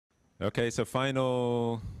Okay, so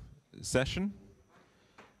final session,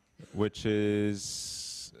 which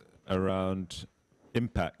is around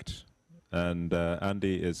impact. And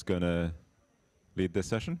Andy is going to lead this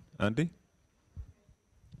session. Andy?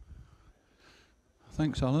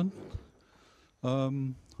 Thanks, Alan.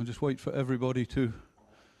 I'll just wait for everybody to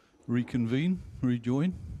reconvene,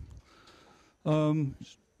 rejoin.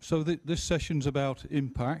 So this session's about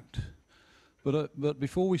impact, but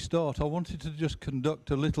before we start, I wanted to just conduct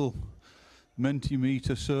a little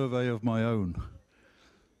Mentimeter survey of my own.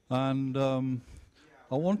 And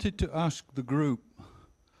I wanted to ask the group,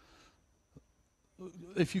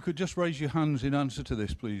 if you could just raise your hands in answer to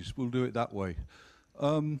this, please. We'll do it that way.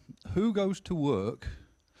 Who goes to work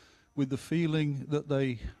with the feeling that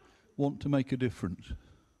they want to make a difference?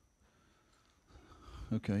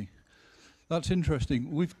 Okay. That's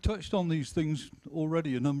interesting. We've touched on these things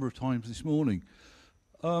already a number of times this morning.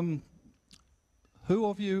 Who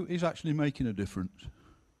of you is actually making a difference?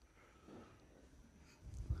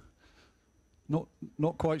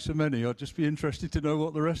 Not quite so many. I'd just be interested to know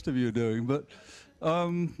what the rest of you are doing. But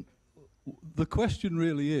the question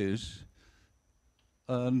really is,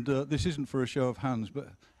 and this isn't for a show of hands, but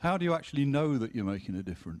how do you actually know that you're making a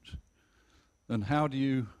difference? And how do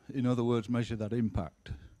you, in other words, measure that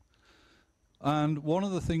impact? And one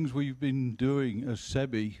of the things we've been doing as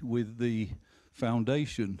SEBI with the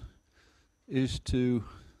foundation is to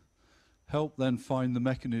help then find the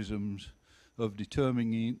mechanisms of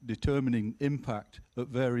determining impact at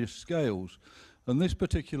various scales. And this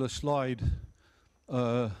particular slide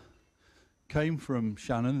came from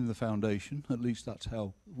Shannon in the foundation, at least that's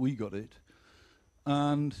how we got it.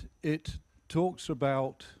 And it talks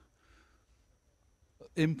about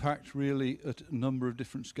impact really at a number of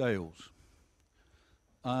different scales.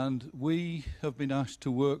 And we have been asked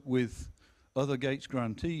to work with other Gates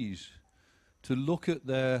grantees to look at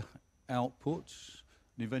their outputs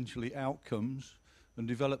and eventually outcomes and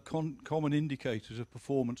develop common indicators of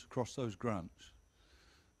performance across those grants.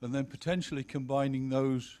 And then potentially combining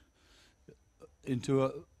those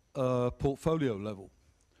into a portfolio level.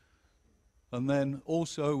 And then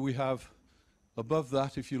also we have above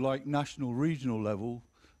that, if you like, national, regional level,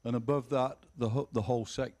 and above that, the whole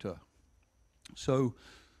sector. So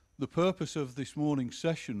the purpose of this morning's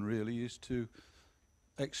session really is to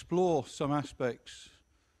explore some aspects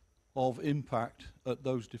of impact at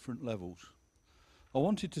those different levels. I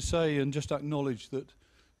wanted to say and just acknowledge that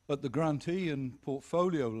at the grantee and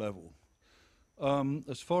portfolio level,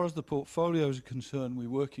 as far as the portfolios are concerned, we're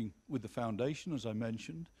working with the foundation, as I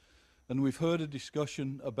mentioned, and we've heard a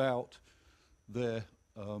discussion about their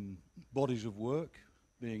bodies of work,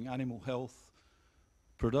 being animal health,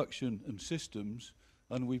 production and systems,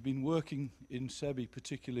 and we've been working in SEBI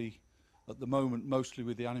particularly at the moment mostly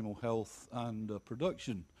with the animal health and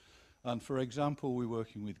production. And for example, we're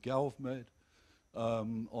working with GALVmed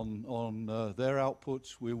on their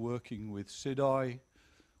outputs. We're working with SEBI.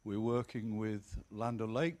 We're working with Land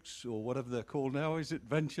O'Lakes, or whatever they're called now. Is it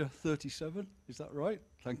Venture 37? Is that right?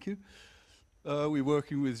 Thank you. We're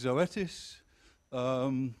working with Zoetis.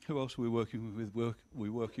 Who else are we working with?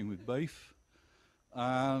 We're working with BAFE.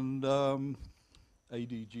 And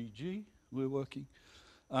ADGG, we're working.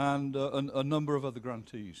 And a number of other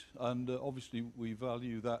grantees. And obviously, we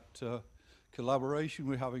value that collaboration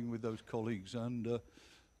we're having with those colleagues. And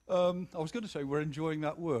I was going to say we're enjoying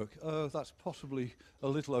that work. That's possibly a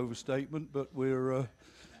little overstatement, but we're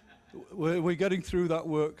getting through that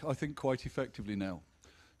work, I think, quite effectively now.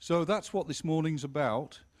 So that's what this morning's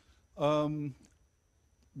about.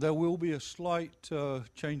 There will be a slight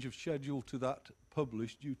change of schedule to that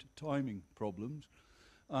published due to timing problems.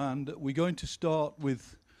 And we're going to start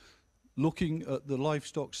with looking at the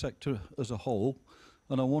livestock sector as a whole.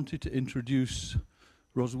 And I wanted to introduce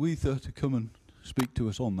Roswitha to come and speak to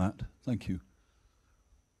us on that. Thank you.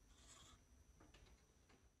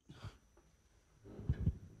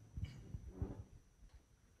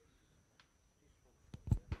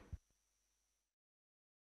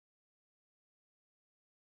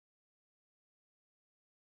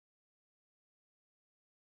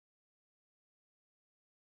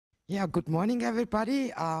 Yeah, good morning,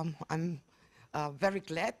 everybody. I'm very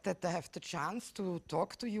glad that I have the chance to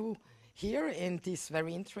talk to you here in this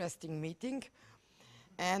very interesting meeting.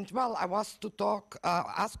 And well, I was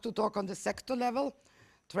asked to talk on the sector level,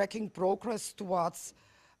 tracking progress towards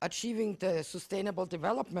achieving the Sustainable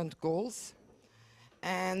Development Goals.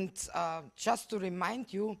 And just to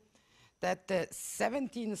remind you that the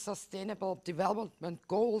 17 Sustainable Development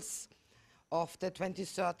Goals of the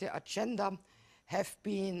 2030 Agenda have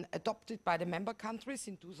been adopted by the member countries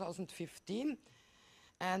in 2015.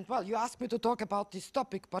 And well, you asked me to talk about this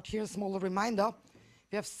topic, but here's a small reminder.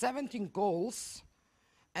 We have 17 goals,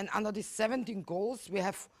 and under these 17 goals, we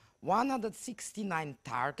have 169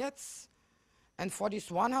 targets. And for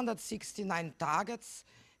these 169 targets,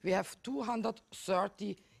 we have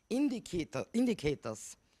 230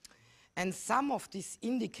 indicators. And some of these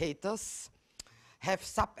indicators have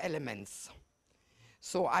sub-elements.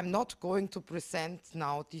 So I'm not going to present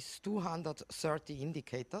now these 230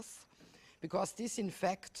 indicators, because this, in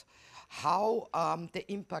fact, how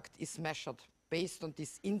the impact is measured based on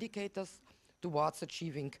these indicators towards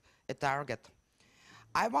achieving a target.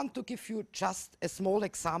 I want to give you just a small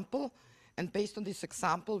example, and based on this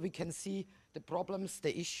example, we can see the problems,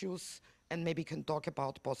 the issues, and maybe can talk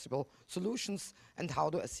about possible solutions and how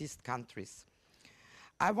to assist countries.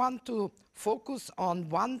 I want to focus on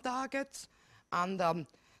one target and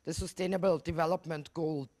the Sustainable Development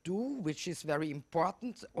Goal 2, which is very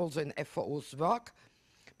important also in FAO's work,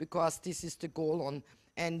 because this is the goal on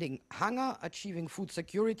ending hunger, achieving food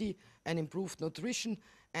security and improved nutrition,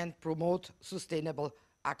 and promote sustainable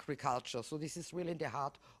agriculture. So this is really in the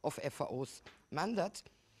heart of FAO's mandate.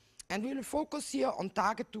 And we will focus here on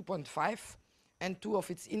target 2.5 and 2 of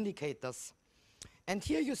its indicators. And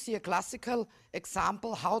here you see a classical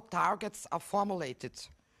example how targets are formulated.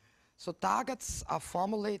 So targets are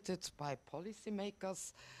formulated by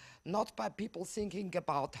policymakers, not by people thinking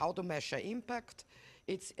about how to measure impact.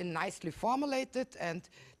 It's nicely formulated, and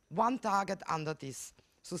one target under this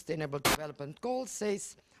Sustainable Development Goal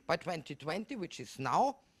says by 2020, which is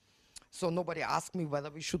now. So nobody asked me whether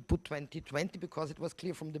we should put 2020, because it was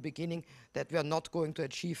clear from the beginning that we are not going to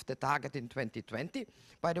achieve the target in 2020.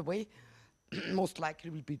 By the way, most likely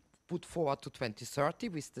will be put forward to 2030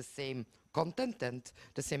 with the same content and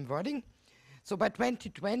the same wording. So by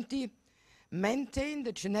 2020, maintain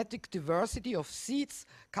the genetic diversity of seeds,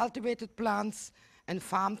 cultivated plants, and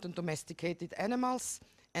farmed and domesticated animals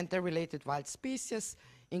and their related wild species,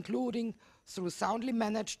 including through soundly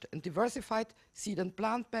managed and diversified seed and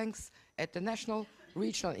plant banks at the national,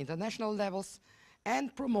 regional, international levels,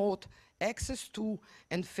 and promote access to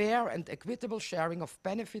and fair and equitable sharing of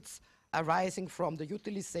benefits arising from the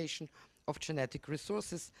utilization of genetic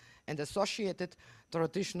resources and associated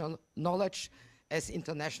traditional knowledge as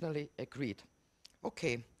internationally agreed.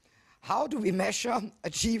 Okay, how do we measure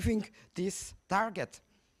achieving this target?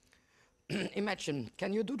 Imagine,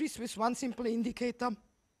 can you do this with one simple indicator?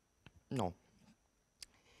 No.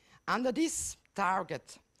 Under this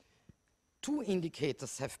target, 2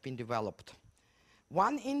 indicators have been developed.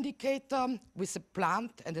 One indicator with a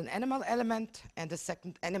plant and an animal element, and a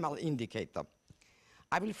second animal indicator.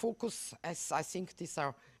 I will focus, as I think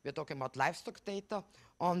we're talking about livestock data,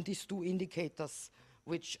 on these 2 indicators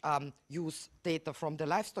which use data from the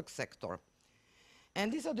livestock sector.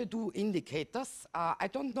 And these are the 2 indicators. I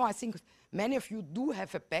don't know, I think many of you do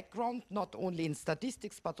have a background, not only in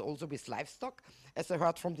statistics, but also with livestock, as I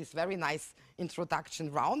heard from this very nice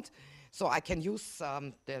introduction round. So I can use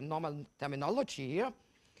the normal terminology here.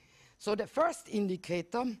 So the first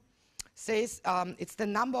indicator says it's the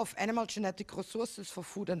number of animal genetic resources for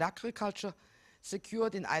food and agriculture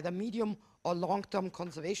secured in either medium or long-term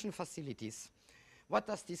conservation facilities. What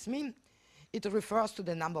does this mean? It refers to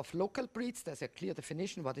the number of local breeds. There's a clear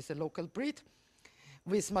definition what is a local breed,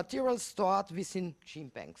 with material stored within gene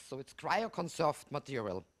banks. So it's cryoconserved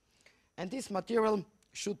material. And this material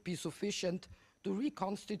should be sufficient to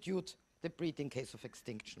reconstitute the breed in case of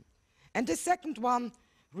extinction. And the second one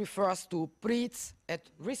refers to breeds at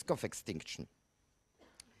risk of extinction.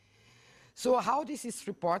 So how this is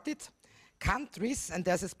reported? Countries, and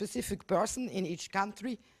there's a specific person in each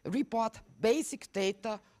country, report basic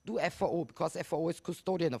data to FAO, because FAO is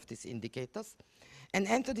custodian of these indicators, and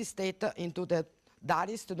enter this data into the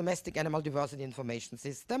DADIS, the Domestic Animal Diversity Information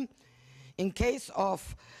System. In case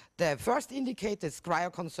of the first indicator, it's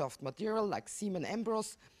cryoconserved material like semen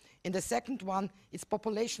embryos. In the second one, it's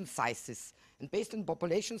population sizes. And based on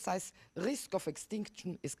population size, risk of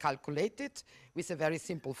extinction is calculated with a very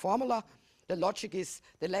simple formula. The logic is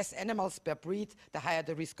the less animals per breed, the higher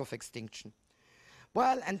the risk of extinction.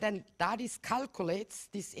 Well, and then DADIS calculates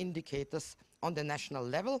these indicators on the national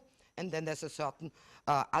level, and then there's a certain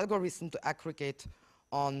algorithm to aggregate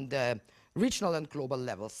on the regional and global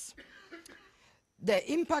levels.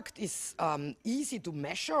 The impact is easy to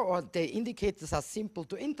measure, or the indicators are simple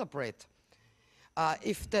to interpret.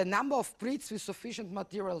 If the number of breeds with sufficient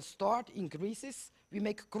material stored increases, we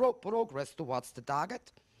make progress towards the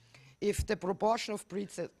target. If the proportion of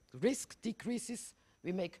breeds at risk decreases,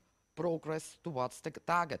 we make progress towards the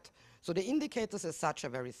target. So the indicators as such are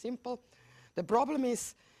very simple. The problem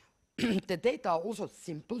is the data are also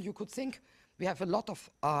simple, you could think. we have a lot of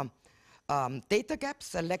data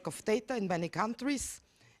gaps, a lack of data in many countries,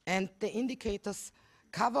 and the indicators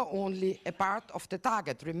cover only a part of the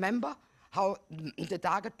target. Remember how the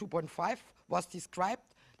target 2.5 was described?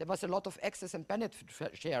 There was a lot of access and benefit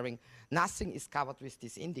sharing. Nothing is covered with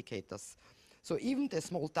these indicators. So even the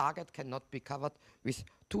small target cannot be covered with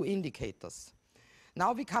 2 indicators.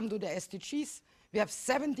 Now we come to the SDGs. We have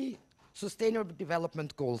 70 Sustainable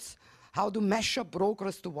Development Goals. How to measure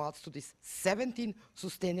progress towards to these 17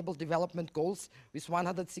 Sustainable Development Goals with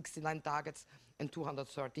 169 targets and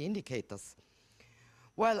 230 indicators.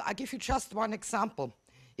 Well, I give you just one example.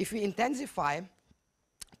 If we intensify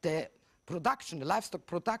the production, the livestock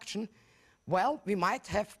production, well, we might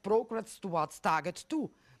have progress towards target 2.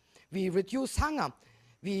 We reduce hunger.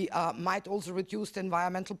 We might also reduce the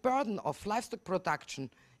environmental burden of livestock production,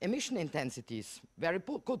 emission intensities, very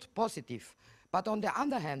good, positive. But on the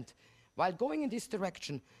other hand, while going in this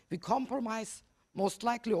direction, we compromise most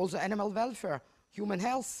likely also animal welfare, human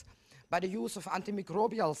health, by the use of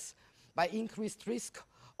antimicrobials, by increased risk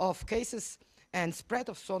of cases and spread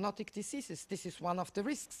of zoonotic diseases. This is one of the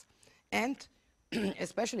risks. And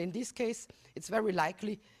especially in this case, it's very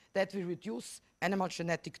likely that we reduce animal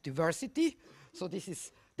genetic diversity. So this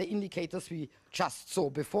is the indicators we just saw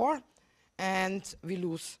before, and we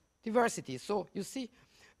lose diversity. So you see,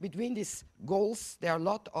 between these goals, there are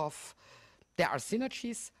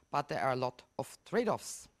synergies, but there are a lot of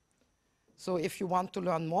trade-offs. So if you want to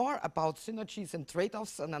learn more about synergies and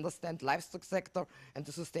trade-offs and understand livestock sector and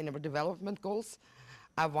the Sustainable Development Goals,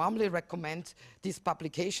 I warmly recommend this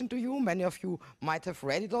publication to you. Many of you might have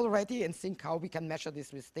read it already and think how we can measure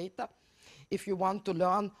this with data. If you want to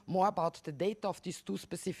learn more about the data of these 2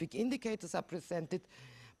 specific indicators I presented,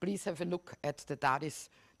 please have a look at the DADIS,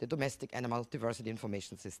 the Domestic Animal Diversity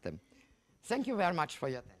Information System. Thank you very much for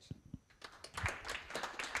your attention.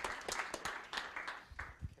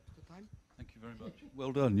 Thank you very much.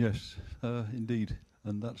 Well done, yes, indeed.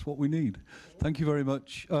 And that's what we need. Thank you very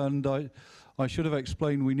much. And I should have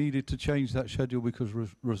explained we needed to change that schedule because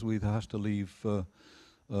Roswitha has to leave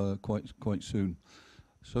quite soon.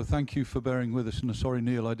 So thank you for bearing with us. And sorry,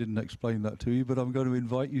 Neil, I didn't explain that to you, but I'm going to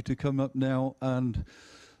invite you to come up now and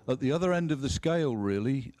at the other end of the scale,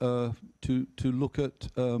 really, to look at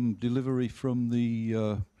delivery from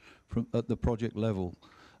at the project level.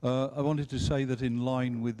 I wanted to say that in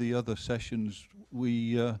line with the other sessions,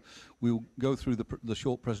 we'll go through the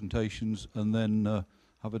short presentations and then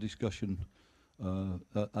have a discussion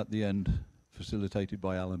at the end, facilitated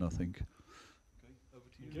by Alan, I think. Okay, over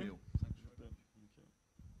to you, Neil.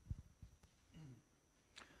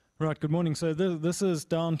 Right, good morning. So this is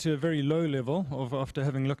down to a very low level after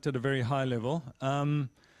having looked at a very high level.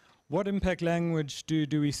 What impact language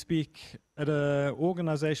do we speak at an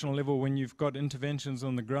organizational level when you've got interventions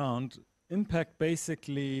on the ground? Impact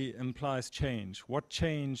basically implies change. What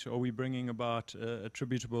change are we bringing about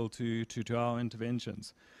attributable to our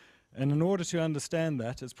interventions? And in order to understand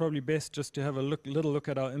that, it's probably best just to have a little look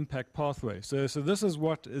at our impact pathway. So this is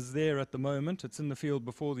what is there at the moment. It's in the field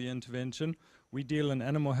before the intervention. We deal in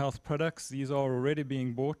animal health products. These are already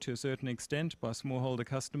being bought to a certain extent by smallholder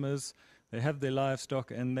customers. They have their livestock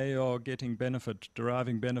and they are getting benefit,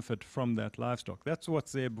 deriving benefit from that livestock. That's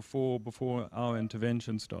what's there before our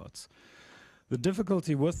intervention starts. The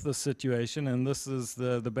difficulty with this situation, and this is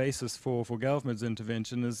the basis for GALVmed's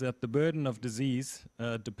intervention, is that the burden of disease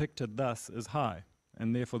depicted thus is high,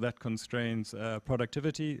 and therefore that constrains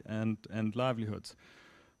productivity and livelihoods.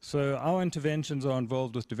 So our interventions are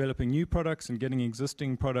involved with developing new products and getting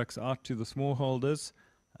existing products out to the smallholders.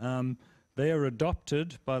 They are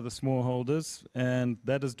adopted by the smallholders, and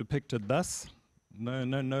that is depicted thus.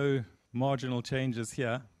 No marginal changes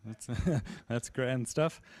here. That's grand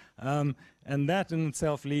stuff. And that in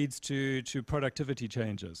itself leads to productivity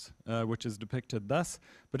changes, which is depicted thus.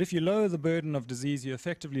 But if you lower the burden of disease, you're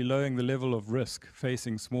effectively lowering the level of risk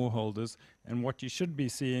facing smallholders. And what you should be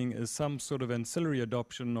seeing is some sort of ancillary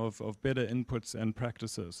adoption of better inputs and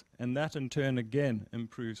practices. And that in turn, again,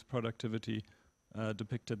 improves productivity,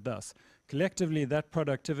 depicted thus. Collectively, that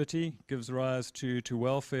productivity gives rise to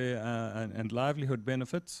welfare and livelihood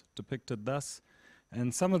benefits, depicted thus.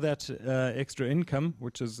 And some of that extra income,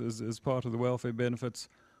 which is part of the welfare benefits,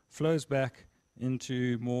 flows back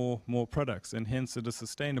into more products, and hence it is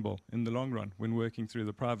sustainable in the long run when working through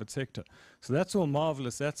the private sector. So that's all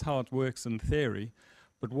marvelous. That's how it works in theory.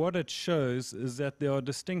 But what it shows is that there are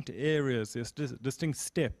distinct areas, there's distinct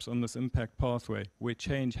steps on this impact pathway where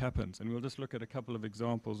change happens. And we'll just look at a couple of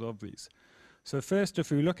examples of these. So first,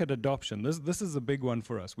 if we look at adoption, this is a big one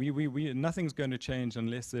for us. Nothing's going to change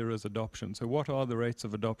unless there is adoption. So what are the rates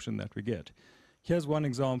of adoption that we get? Here's one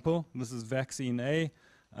example. This is vaccine A.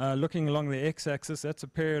 Looking along the x-axis, that's a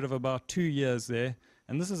period of about 2 years there.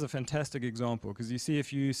 And this is a fantastic example because you see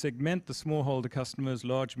if you segment the smallholder customers,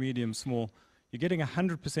 large, medium, small, you're getting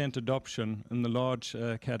 100% adoption in the large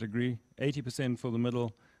category, 80% for the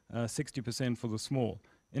middle, 60% for the small,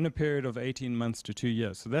 in a period of 18 months to 2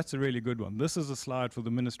 years. So that's a really good one. This is a slide for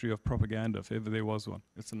the Ministry of Propaganda, if ever there was one.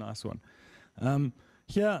 It's a nice one.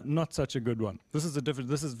 Here, not such a good one. This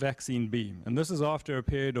is vaccine B, and this is after a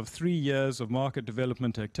period of 3 years of market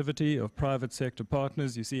development activity of private sector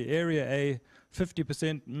partners. You see area A,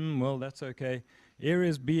 50%, well, that's okay.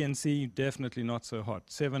 Areas B and C, definitely not so hot,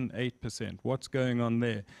 7, 8%. What's going on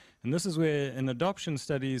there? And this is where in adoption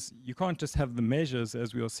studies, you can't just have the measures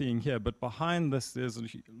as we are seeing here, but behind this, there's a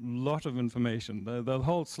lot of information. The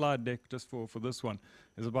whole slide deck just for this one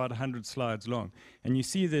is about 100 slides long. And you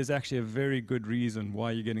see there's actually a very good reason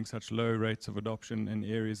why you're getting such low rates of adoption in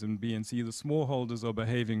areas in B and C. The smallholders are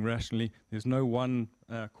behaving rationally. There's no one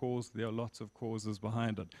cause. There are lots of causes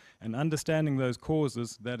behind it. And understanding those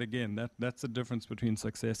causes, that's the difference between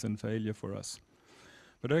success and failure for us.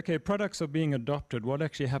 But okay, products are being adopted. What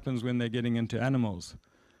actually happens when they're getting into animals?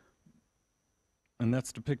 And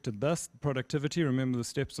that's depicted thus. Productivity, remember the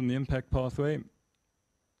steps on the impact pathway.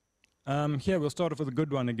 Here we'll start off with a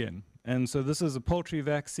good one again. And so this is a poultry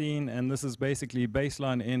vaccine, and this is basically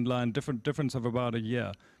baseline, endline, difference of about a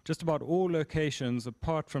year. Just about all locations,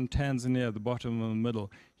 apart from Tanzania, the bottom and the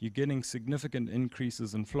middle, you're getting significant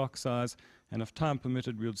increases in flock size, and if time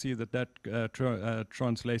permitted, we'll see that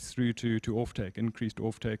translates through to offtake, increased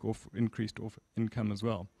income as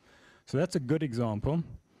well. So that's a good example.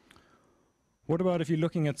 What about if you're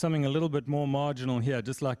looking at something a little bit more marginal here,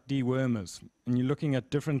 just like dewormers, and you're looking at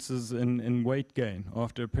differences in weight gain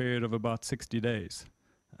after a period of about 60 days?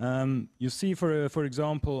 You see, for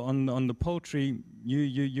example, on the poultry,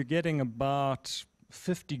 you're getting about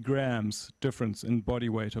 50 grams difference in body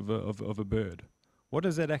weight of a bird. What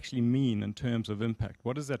does that actually mean in terms of impact?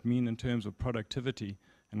 What does that mean in terms of productivity?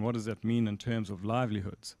 And what does that mean in terms of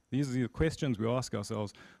livelihoods? These are the questions we ask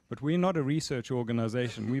ourselves, but we're not a research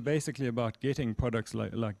organization. We're basically about getting products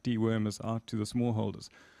like dewormers out to the smallholders.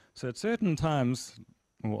 So at certain times,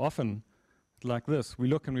 or often like this, we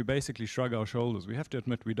look and we basically shrug our shoulders. We have to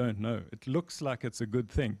admit we don't know. It looks like it's a good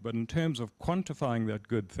thing, but in terms of quantifying that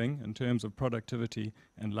good thing, in terms of productivity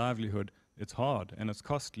and livelihood, it's hard and it's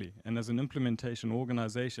costly. And as an implementation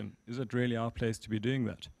organization, is it really our place to be doing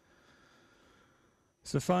that?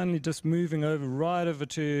 So finally, just moving over right over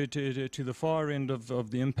to the far end of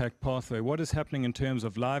the impact pathway. What is happening in terms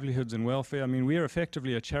of livelihoods and welfare? I mean, we are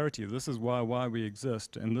effectively a charity. This is why we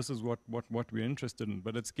exist, and this is what we're interested in.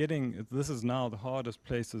 But this is now the hardest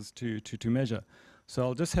places to measure. So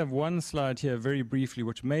I'll just have one slide here very briefly,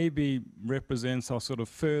 which maybe represents our sort of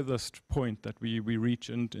furthest point that we reach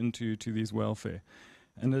into these welfare.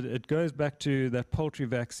 And it goes back to that poultry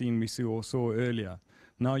vaccine we saw earlier.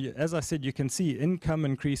 Now, as I said, you can see income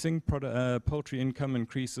increasing, poultry income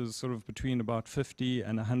increases sort of between about $50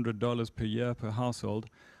 and $100 per year per household.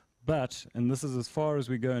 But, and this is as far as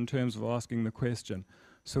we go in terms of asking the question,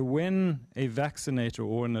 so when a vaccinator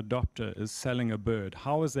or an adopter is selling a bird,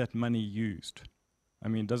 how is that money used? I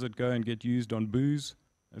mean, does it go and get used on booze,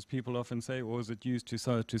 as people often say, or is it used to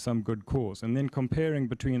some good cause? And then comparing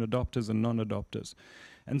between adopters and non-adopters.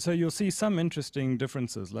 And so you'll see some interesting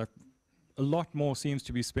differences, like a lot more seems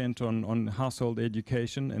to be spent on household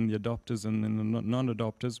education in the adopters and in the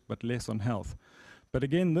non-adopters, but less on health. But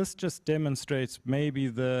again, this just demonstrates maybe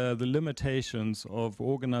the limitations of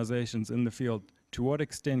organizations in the field. To what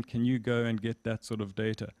extent can you go and get that sort of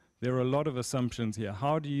data? There are a lot of assumptions here.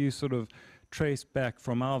 How do you sort of trace back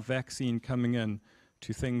from our vaccine coming in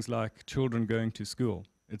to things like children going to school?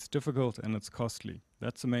 It's difficult and it's costly.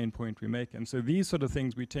 That's the main point we make. And so these sort of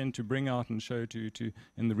things we tend to bring out and show to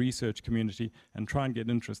in the research community and try and get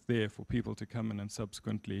interest there for people to come in and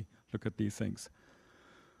subsequently look at these things.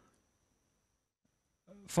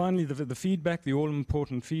 Finally, the feedback, the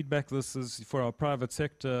all-important feedback. This is for our private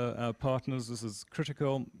sector partners. This is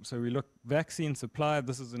critical. So we look vaccine supply.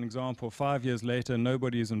 This is an example. 5 years later,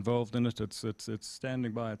 nobody is involved in it. It's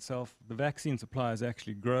standing by itself. The vaccine supply has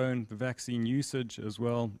actually grown. The vaccine usage as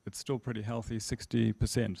well, it's still pretty healthy,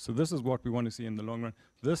 60%. So this is what we want to see in the long run.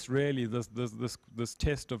 This really, this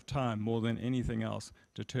test of time, more than anything else,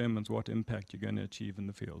 determines what impact you're going to achieve in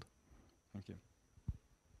the field. Thank you.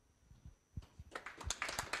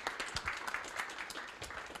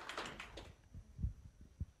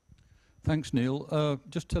 Thanks, Neil.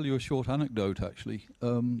 Just tell you a short anecdote, actually,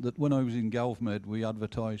 that when I was in GALVmed, we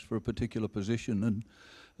advertised for a particular position, and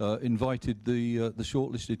invited the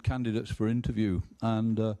shortlisted candidates for interview,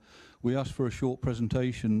 and we asked for a short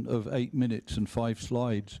presentation of 8 minutes and 5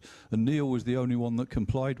 slides, and Neil was the only one that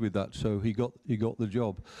complied with that, so he got the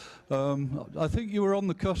job. I think you were on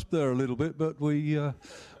the cusp there a little bit, but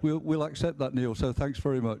we'll accept that, Neil. So thanks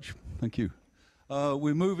very much. Thank you.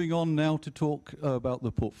 We're moving on now to talk about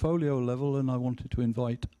the portfolio level, and I wanted to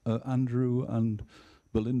invite Andrew and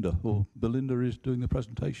Belinda, or Belinda is doing the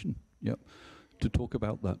presentation. Yep. To talk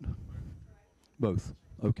about that. Both.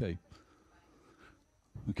 Okay.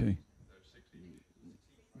 Okay.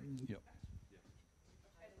 Yep.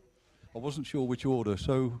 I wasn't sure which order,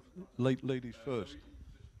 so ladies first.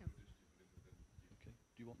 Okay.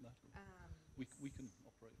 Do you want that? We can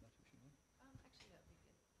operate that if you want. Actually, that would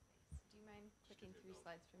be good. Thanks. Do you mind clicking through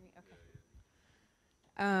slides for me? Okay.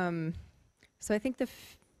 So I think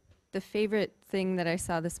the favorite thing that I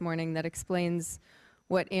saw this morning that explains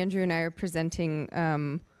what Andrew and I are presenting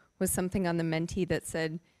was something on the Menti that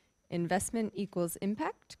said, investment equals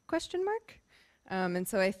impact, ? And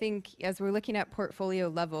so I think as we're looking at portfolio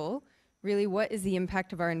level, really what is the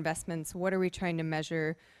impact of our investments? What are we trying to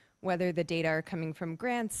measure? Whether the data are coming from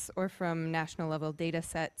grants or from national level data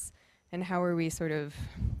sets, and how are we sort of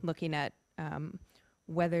looking at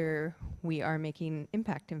whether we are making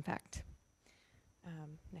impact, in fact.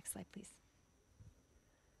 Next slide, please.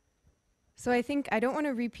 So I think I don't want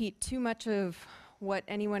to repeat too much of what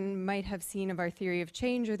anyone might have seen of our theory of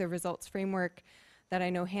change or the results framework that I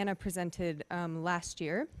know Hannah presented last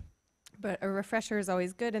year. But a refresher is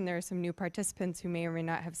always good, and there are some new participants who may or may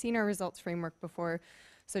not have seen our results framework before.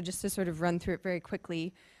 So just to sort of run through it very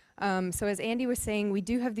quickly. So as Andy was saying, we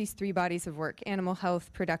do have these 3 bodies of work: animal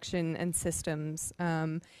health, production, and systems.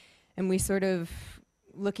 And we sort of,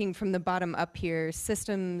 looking from the bottom up here,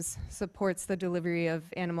 systems supports the delivery of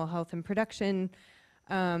animal health and production.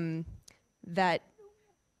 That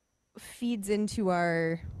feeds into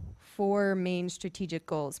our 4 main strategic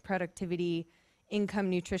goals: productivity, income,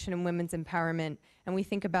 nutrition, and women's empowerment. And we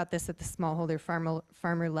think about this at the smallholder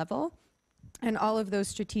farmer level. And all of those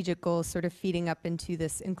strategic goals sort of feeding up into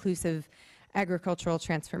this inclusive agricultural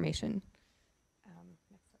transformation.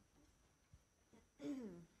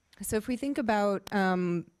 So if we think about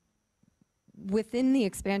within the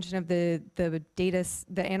expansion of the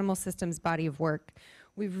animal systems body of work,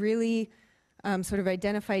 we've really sort of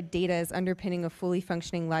identified data as underpinning a fully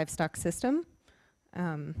functioning livestock system.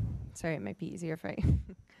 Sorry, it might be easier if I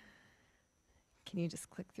can you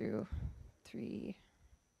just click through 3?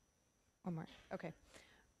 One more. Okay.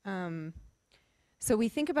 So we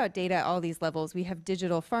think about data at all these levels. We have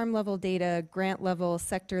digital farm level data, grant level,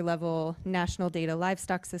 sector level, national data,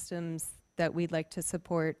 livestock systems that we'd like to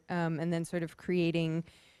support, and then sort of creating,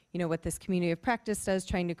 what this community of practice does,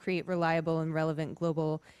 trying to create reliable and relevant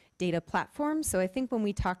global data platforms. So I think when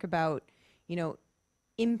we talk about,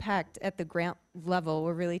 impact at the grant level,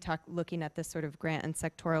 we're really looking at this sort of grant and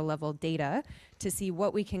sectoral level data to see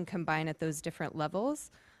what we can combine at those different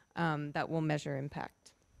levels that will measure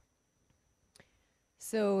impact.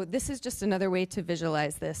 So this is just another way to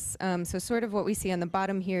visualize this. So sort of what we see on the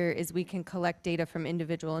bottom here is we can collect data from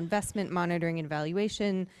individual investment, monitoring, and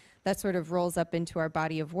evaluation. That sort of rolls up into our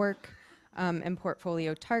body of work and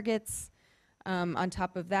portfolio targets. On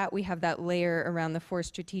top of that, we have that layer around the 4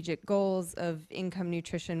 strategic goals of income,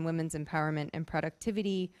 nutrition, women's empowerment, and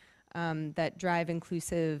productivity that drive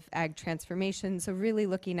inclusive ag transformation. So really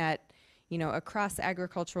looking at, across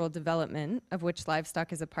agricultural development, of which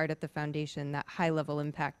livestock is a part at the foundation, that high-level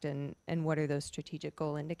impact and what are those strategic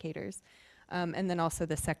goal indicators. And then also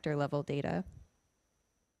the sector level data.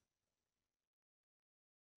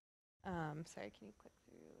 Sorry, can you click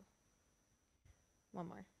through? One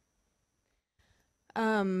more.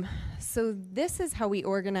 So this is how we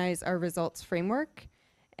organize our results framework.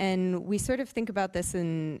 And we sort of think about this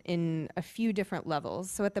in a few different levels.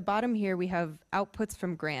 So at the bottom here, we have outputs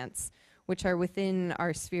from grants, which are within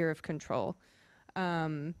our sphere of control.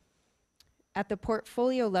 At the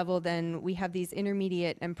portfolio level, then, we have these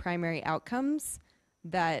intermediate and primary outcomes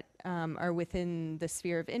that are within the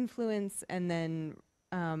sphere of influence, and then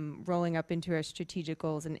rolling up into our strategic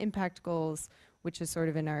goals and impact goals, which is sort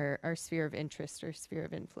of in our sphere of interest or sphere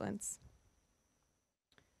of influence.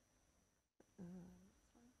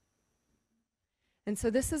 And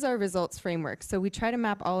so this is our results framework. So we try to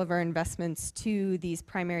map all of our investments to these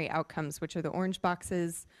primary outcomes, which are the orange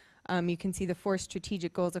boxes. You can see the 4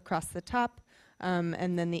 strategic goals across the top,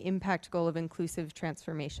 and then the impact goal of inclusive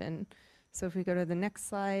transformation. So if we go to the next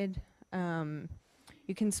slide,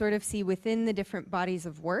 you can sort of see within the different bodies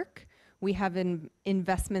of work, we have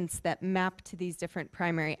investments that map to these different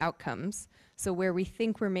primary outcomes. So where we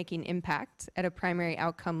think we're making impact at a primary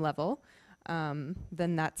outcome level,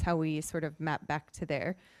 then that's how we sort of map back to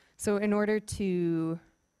there. So in order to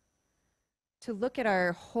look at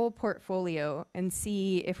our whole portfolio and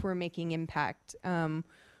see if we're making impact,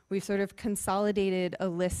 we've sort of consolidated a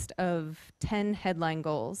list of 10 headline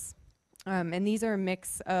goals. And these are a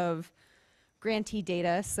mix of grantee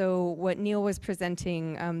data. So what Neil was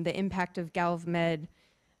presenting, the impact of GALVmed,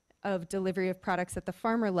 of delivery of products at the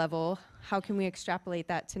farmer level, how can we extrapolate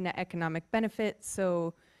that to net economic benefit?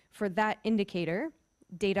 So for that indicator,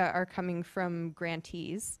 data are coming from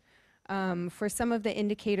grantees. For some of the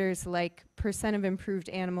indicators like % of improved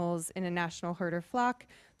animals in a national herd or flock,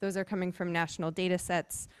 those are coming from national data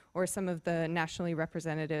sets, or some of the nationally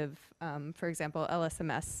representative, for example,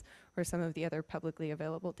 LSMS, or some of the other publicly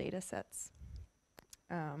available data sets.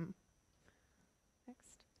 Next.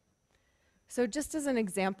 So just as an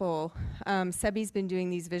example, SEBI's been doing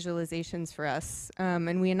these visualizations for us,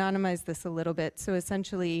 and we anonymized this a little bit. So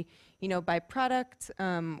essentially, you know, by product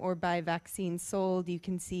or by vaccine sold, you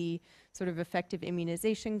can see sort of effective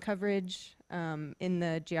immunization coverage in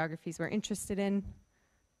the geographies we're interested in.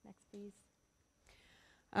 Next, please.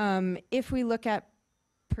 If we look at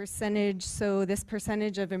percentage, so this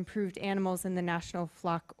percentage of improved animals in the national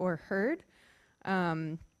flock or herd,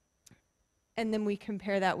 and then we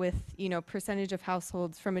compare that with, you know, percentage of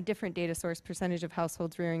households from a different data source, percentage of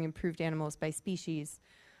households rearing improved animals by species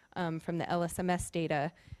from the LSMS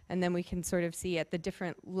data. And then we can sort of see at the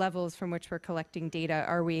different levels from which we're collecting data,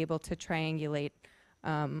 are we able to triangulate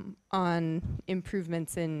on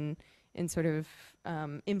improvements in sort of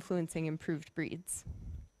influencing improved breeds.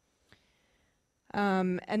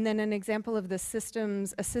 And then an example of the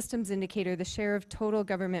systems, a systems indicator, the share of total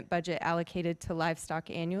government budget allocated to livestock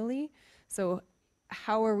annually. So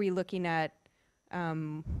how are we looking at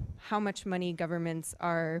how much money governments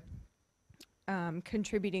are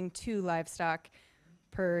contributing to livestock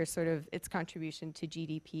per sort of its contribution to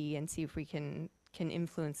GDP, and see if we can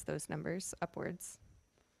influence those numbers upwards.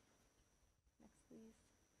 Next, please.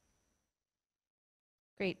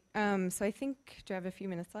 Great. So I think, do I have a few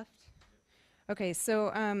minutes left? Okay,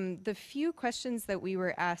 so the few questions that we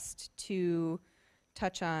were asked to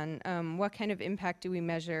touch on, what kind of impact do we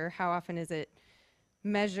measure? How often is it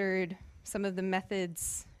measured? Some of the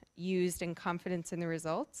methods used and confidence in the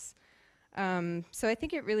results. So I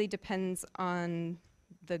think it really depends on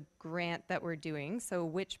the grant that we're doing. So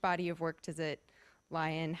which body of work does it lie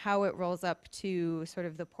in, how it rolls up to sort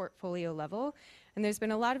of the portfolio level. And there's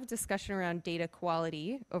been a lot of discussion around data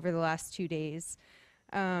quality over the last 2 days.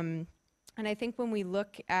 And I think when we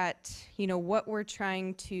look at, you know, what we're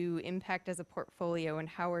trying to impact as a portfolio and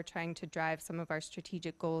how we're trying to drive some of our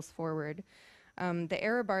strategic goals forward, the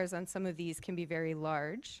error bars on some of these can be very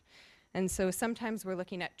large. And so sometimes we're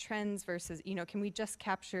looking at trends versus, you know, can we just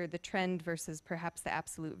capture the trend versus perhaps the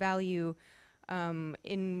absolute value?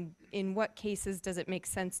 In what cases does it make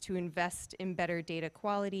sense to invest in better data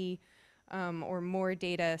quality or more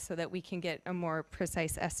data so that we can get a more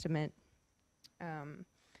precise estimate?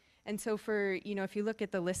 And so for, you know, if you look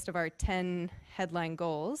at the list of our 10 headline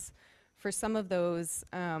goals, for some of those,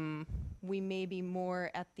 we may be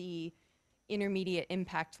more at the intermediate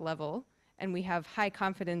impact level, and we have high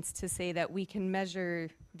confidence to say that we can measure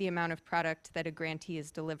the amount of product that a grantee is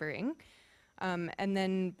delivering. And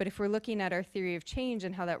then, but if we're looking at our theory of change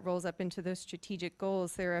and how that rolls up into those strategic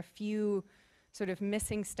goals, there are a few sort of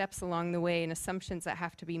missing steps along the way and assumptions that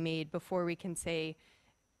have to be made before we can say,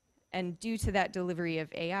 and due to that delivery of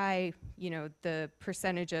AI, you know, the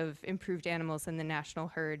percentage of improved animals in the national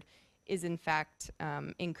herd is in fact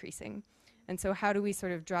increasing. And so how do we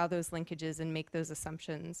sort of draw those linkages and make those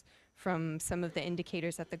assumptions from some of the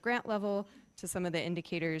indicators at the grant level to some of the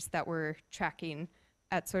indicators that we're tracking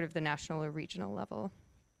at sort of the national or regional level?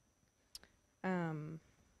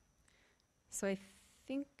 So I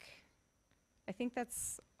think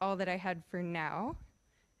that's all that I had for now.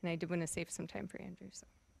 And I did want to save some time for Andrew. So.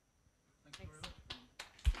 Thanks.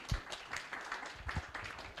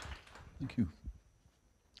 Thank you.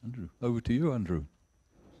 Andrew, over to you, Andrew.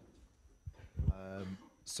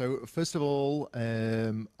 So first of all,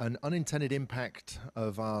 an unintended impact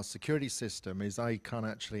of our security system is I can't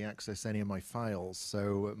actually access any of my files.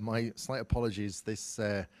 So my slight apologies. This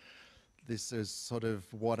is sort of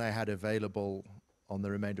what I had available on the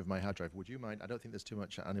remainder of my hard drive. Would you mind? I don't think there's too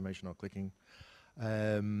much animation or clicking.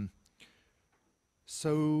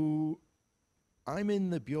 So I'm in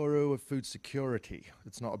the Bureau of Food Security.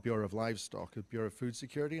 It's not a Bureau of Livestock, a Bureau of Food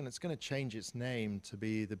Security, and it's going to change its name to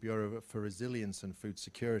be the Bureau for Resilience and Food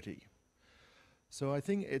Security. So I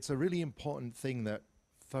think it's a really important thing that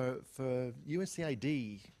for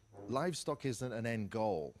USAID, livestock isn't an end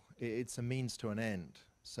goal. It's a means to an end.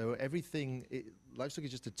 So everything, livestock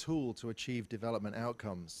is just a tool to achieve development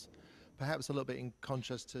outcomes. Perhaps a little bit in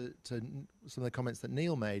contrast to some of the comments that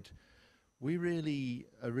Neil made, we really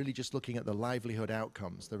are just looking at the livelihood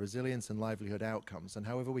outcomes, the resilience and livelihood outcomes, and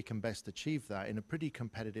however we can best achieve that in a pretty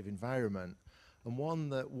competitive environment, and one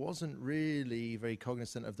that wasn't really very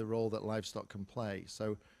cognizant of the role that livestock can play.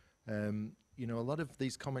 So, you know, a lot of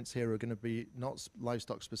these comments here are going to be not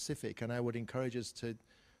livestock specific, and I would encourage us to,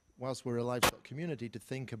 whilst we're a livestock community, to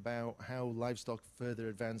think about how livestock further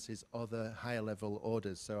advances other higher level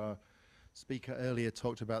orders. So our speaker earlier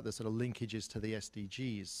talked about the sort of linkages to the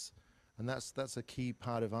SDGs, and that's a key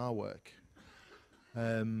part of our work.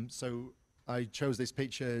 So I chose this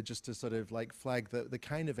picture just to sort of like flag the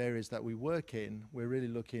kind of areas that we work in. We're really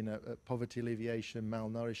looking at poverty alleviation,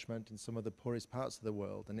 malnourishment in some of the poorest parts of the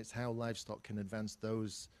world, and it's how livestock can advance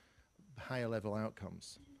those higher level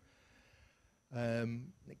outcomes.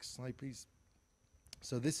 Next slide, please.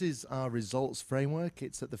 So this is our results framework.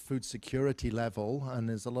 It's at the food security level, and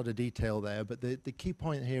there's a lot of detail there, but the key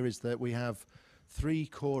point here is that we have 3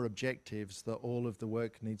 core objectives that all of the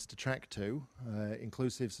work needs to track to: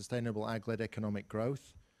 inclusive, sustainable ag-led economic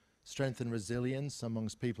growth, strengthen resilience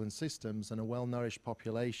amongst people and systems, and a well-nourished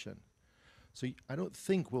population. So I don't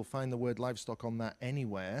think we'll find the word livestock on that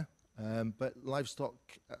anywhere, but livestock,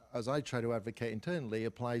 as I try to advocate internally,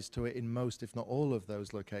 applies to it in most, if not all, of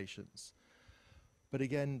those locations. But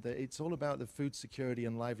again, it's all about the food security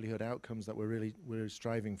and livelihood outcomes that we're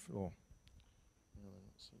striving for.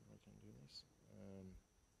 Let's see if I can do this.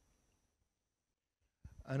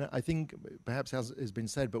 And I think, perhaps as has been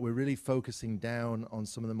said, but we're really focusing down on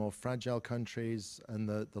some of the more fragile countries and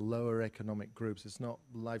the lower economic groups. It's not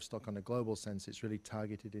livestock on a global sense, it's really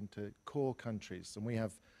targeted into core countries. And we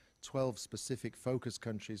have 12 specific focus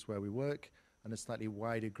countries where we work, and a slightly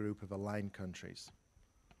wider group of aligned countries.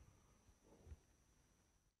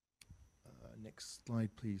 Next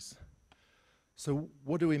slide, please. So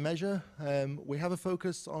what do we measure? We have a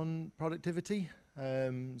focus on productivity,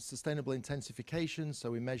 sustainable intensification,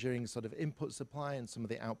 so we're measuring sort of input supply and some of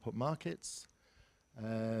the output markets.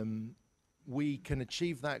 We can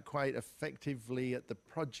achieve that quite effectively at the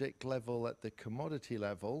project level, at the commodity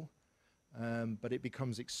level, but it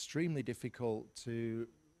becomes extremely difficult to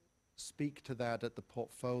speak to that at the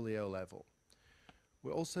portfolio level.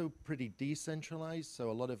 We're also pretty decentralized, so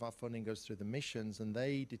a lot of our funding goes through the missions, and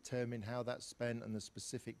they determine how that's spent and the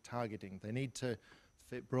specific targeting. They need to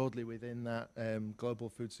fit broadly within that global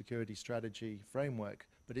food security strategy framework,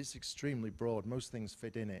 but it's extremely broad. Most things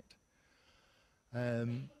fit in it.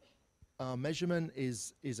 Our measurement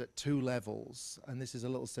is at 2 levels, and this is a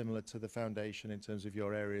little similar to the foundation in terms of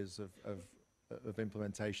your areas of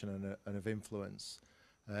implementation and of influence.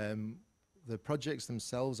 The projects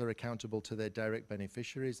themselves are accountable to their direct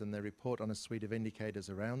beneficiaries, and they report on a suite of indicators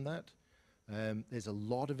around that. There's a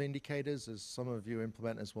lot of indicators, as some of you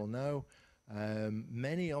implementers will know.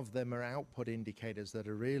 Many of them are output indicators that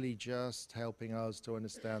are really just helping us to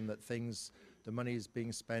understand that the money is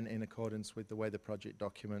being spent in accordance with the way the project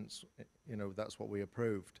documents, you know, that's what we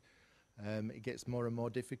approved. It gets more and more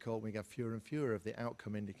difficult. We have fewer and fewer of the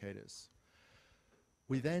outcome indicators.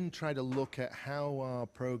 We then try to look at how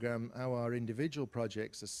our individual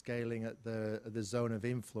projects are scaling at the zone of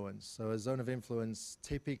influence. So a zone of influence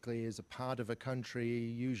typically is a part of a country,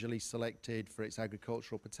 usually selected for its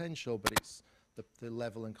agricultural potential, but it's the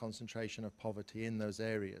level and concentration of poverty in those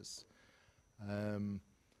areas.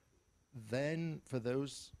 Then for the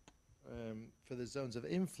zones of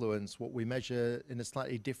influence, what we measure in a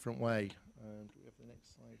slightly different way. Do we have the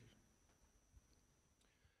next slide?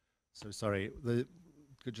 So sorry,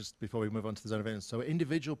 just before we move on to the zone of influence. So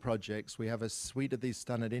individual projects, we have a suite of these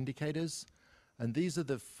standard indicators, and these are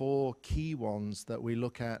the 4 key ones that we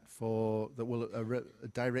look at that will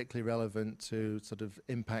directly relevant to sort of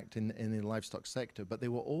impact in the livestock sector, but they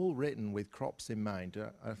were all written with crops in mind.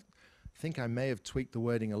 I think I may have tweaked the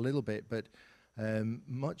wording a little bit, but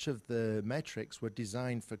much of the metrics were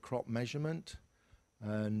designed for crop measurement,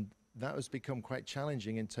 and that has become quite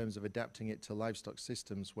challenging in terms of adapting it to livestock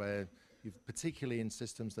systems, particularly in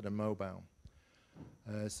systems that are mobile.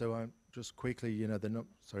 So I'm just quickly, you know,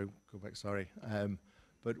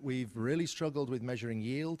 but we've really struggled with measuring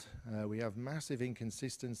yield. We have massive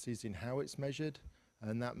inconsistencies in how it's measured,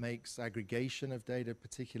 and that makes aggregation of data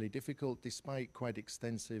particularly difficult, despite quite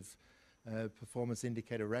extensive performance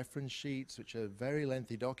indicator reference sheets, which are very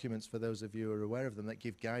lengthy documents for those of you who are aware of them, that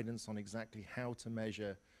give guidance on exactly how to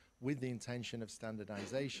measure with the intention of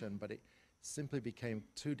standardization, but it simply became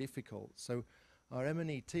too difficult. So our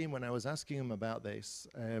M&E team, when I was asking them about this,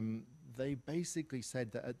 they basically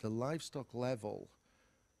said that at the livestock level,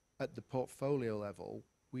 at the portfolio level,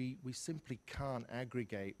 we simply can't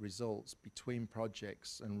aggregate results between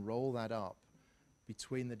projects and roll that up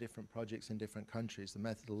between the different projects in different countries. The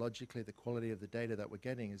methodologically, the quality of the data that we're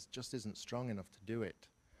getting just isn't strong enough to do it.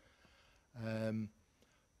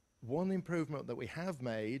 One improvement that we have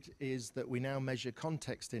made is that we now measure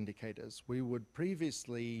context indicators. We would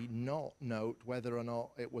previously not note whether or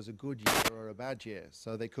not it was a good year or a bad year.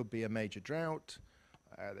 So there could be a major drought,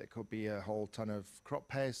 there could be a whole ton of crop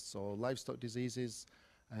pests or livestock diseases,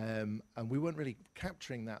 and we weren't really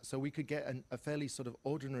capturing that. So we could get a fairly sort of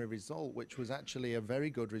ordinary result, which was actually a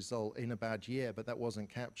very good result in a bad year, but that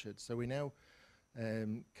wasn't captured. So we now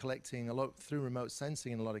collecting a lot through remote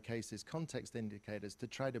sensing in a lot of cases, context indicators to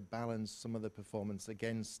try to balance some of the performance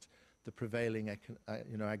against the prevailing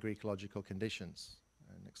agroecological conditions.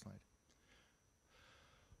 Next slide.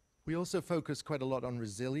 We also focus quite a lot on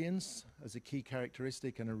resilience as a key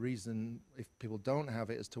characteristic and a reason, if people don't have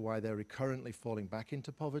it, as to why they're recurrently falling back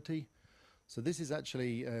into poverty. So this is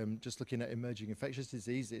actually just looking at emerging infectious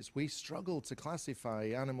diseases. We struggle to classify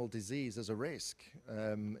animal disease as a risk,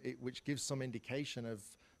 which gives some indication of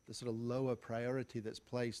the sort of lower priority that's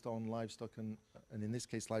placed on livestock and in this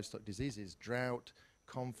case livestock diseases, drought,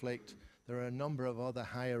 conflict. There are a number of other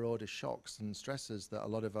higher order shocks and stresses that a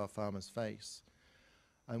lot of our farmers face.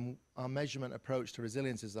 And our measurement approach to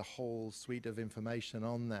resilience is a whole suite of information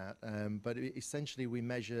on that, but essentially we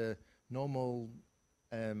measure normal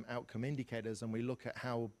outcome indicators and we look at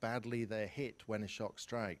how badly they're hit when a shock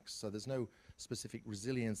strikes. So there's no specific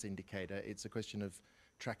resilience indicator. It's a question of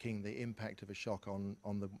tracking the impact of a shock on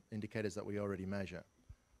the indicators that we already measure.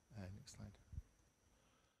 Next slide.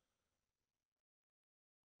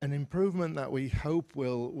 An improvement that we hope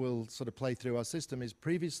will sort of play through our system is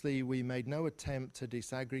previously we made no attempt to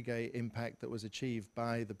disaggregate impact that was achieved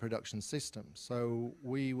by the production system. So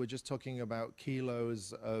we were just talking about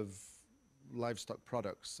kilos of livestock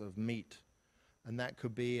products, of meat, and that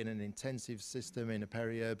could be in an intensive system in a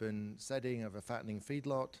peri-urban setting of a fattening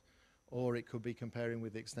feedlot, or it could be comparing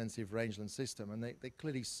with the extensive rangeland system, and they're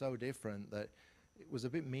clearly so different that it was a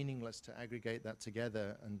bit meaningless to aggregate that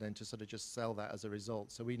together and then to sort of just sell that as a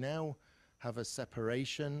result. So we now have a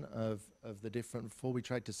separation of the different, before we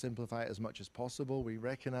tried to simplify it as much as possible. We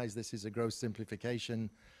recognize this is a gross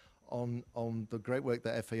simplification on the great work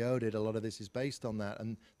that FAO did. A lot of this is based on that,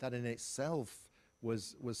 and that in itself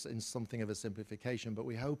was in something of a simplification, but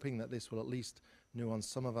we're hoping that this will at least nuance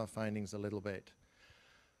some of our findings a little bit.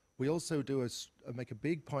 We also do make a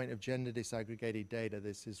big point of gender disaggregated data.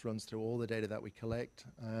 This runs through all the data that we collect,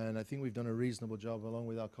 and I think we've done a reasonable job along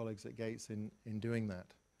with our colleagues at Gates in doing that.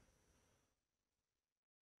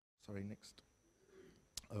 Sorry, next.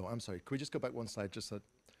 Oh, I'm sorry. Could we just go back one slide?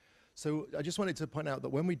 So I just wanted to point out that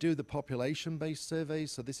when we do the population-based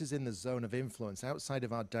surveys, so this is in the zone of influence outside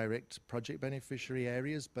of our direct project beneficiary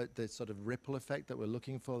areas, but the sort of ripple effect that we're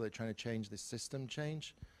looking for, they're trying to change this system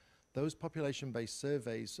change. Those population-based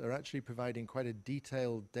surveys are actually providing quite a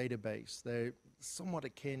detailed database. They're somewhat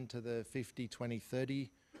akin to the 50, 20, 30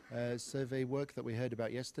 survey work that we heard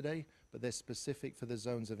about yesterday, but they're specific for the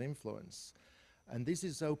zones of influence. And this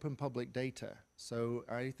is open public data, so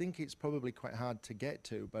I think it's probably quite hard to get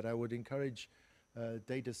to, but I would encourage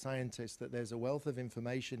data scientists that there's a wealth of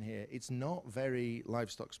information here. It's not very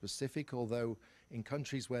livestock specific, although in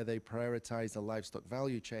countries where they prioritize the livestock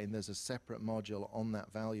value chain, there's a separate module on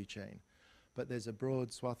that value chain. But there's a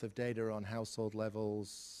broad swath of data on household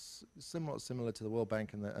levels, somewhat similar to the World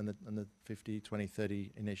Bank and the 50, 20,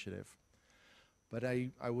 30 initiative. But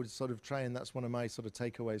I would sort of try, and that's one of my sort of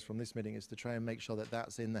takeaways from this meeting, is to try and make sure that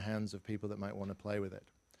that's in the hands of people that might want to play with it.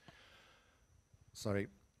 Sorry,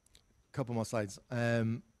 a couple more slides.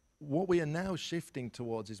 What we are now shifting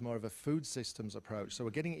towards is more of a food systems approach. So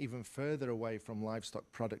we're getting even further away from livestock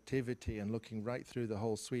productivity and looking right through the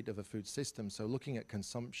whole suite of a food system. So looking at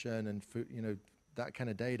consumption and food, that kind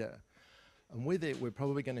of data. And with it, we're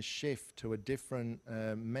probably going to shift to a different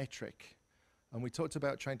metric. And we talked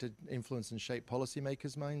about trying to influence and shape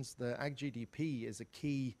policymakers' minds. The Ag GDP is a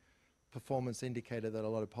key performance indicator that a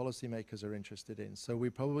lot of policymakers are interested in. So we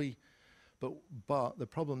probably, but the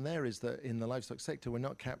problem there is that in the livestock sector, we're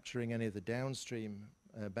not capturing any of the downstream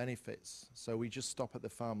benefits. So we just stop at the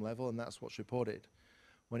farm level, and that's what's reported.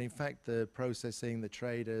 When in fact, the processing, the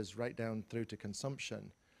traders, right down through to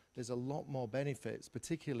consumption, there's a lot more benefits,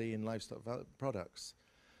 particularly in livestock products.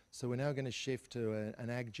 So we're now going to shift to an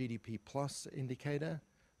Ag GDP plus indicator,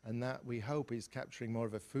 and that we hope is capturing more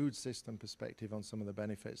of a food system perspective on some of the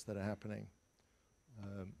benefits that are happening.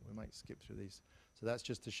 We might skip through these. So that's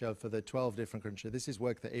just to show for the 12 different countries. This is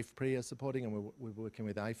work that IFPRI are supporting, and we're working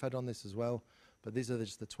with IFAD on this as well. But these are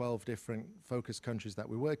just the 12 different focus countries that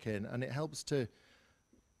we work in, and it helps to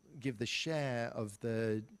give the share of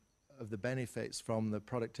the benefits from the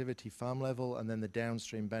productivity farm level and then the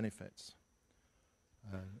downstream benefits.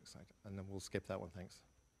 Next slide, and then we'll skip that one, thanks.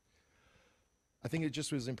 I think it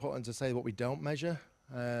just was important to say what we don't measure.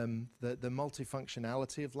 The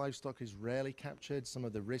multifunctionality of livestock is rarely captured. Some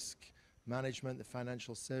of the risk management, the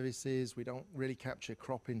financial services, we don't really capture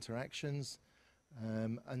crop interactions.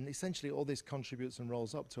 And essentially all this contributes and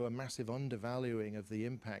rolls up to a massive undervaluing of the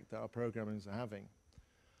impact that our programmings are having.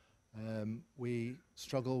 We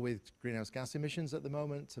struggle with greenhouse gas emissions at the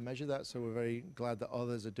moment to measure that, so we're very glad that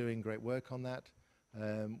others are doing great work on that.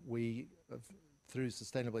 We have, through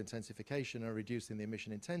sustainable intensification, are reducing the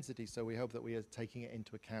emission intensity, so we hope that we are taking it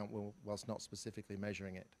into account whilst not specifically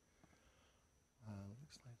measuring it.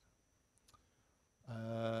 Next slide.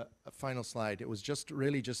 A final slide. It was just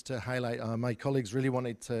really just to highlight, my colleagues really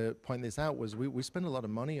wanted to point this out, was we spend a lot of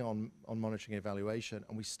money on monitoring evaluation,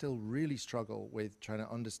 and we still really struggle with trying to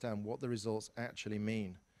understand what the results actually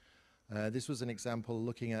mean. This was an example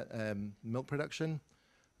looking at milk production.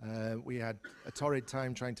 We had a torrid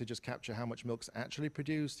time trying to just capture how much milk's actually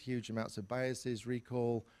produced, huge amounts of biases,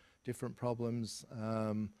 recall, different problems.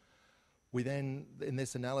 We then, in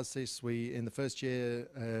this analysis, in the first year,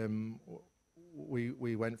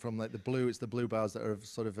 we went from like it's the blue bars that are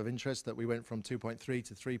sort of interest, that we went from 2.3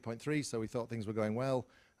 to 3.3, so we thought things were going well.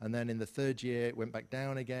 And then in the third year, it went back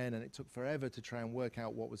down again, and it took forever to try and work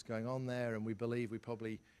out what was going on there. And we believe we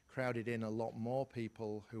probably crowded in a lot more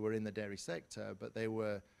people who were in the dairy sector, but they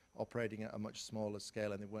were operating at a much smaller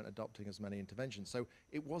scale and they weren't adopting as many interventions. So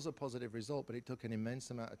it was a positive result, but it took an immense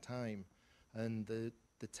amount of time. And the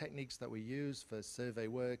techniques that we use for survey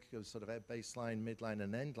work, sort of at baseline, midline,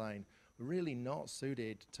 and endline, were really not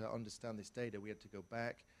suited to understand this data. We had to go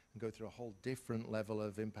back and go through a whole different level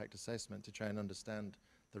of impact assessment to try and understand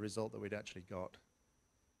the result that we'd actually got.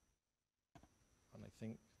 And I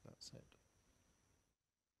think that's it.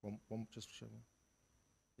 One just show me.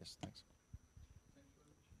 Yes, thanks.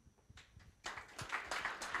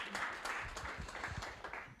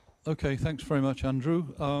 Okay, thanks very much, Andrew.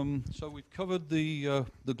 So we've covered the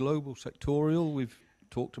global sectorial. We've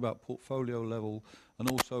talked about portfolio level and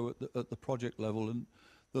also at the project level. And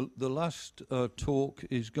the last talk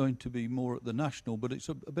is going to be more at the national, but it's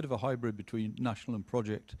a bit of a hybrid between national and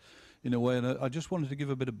project in a way. And I just wanted to give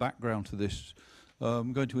a bit of background to this.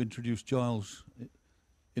 I'm going to introduce Giles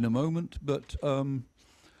in a moment, but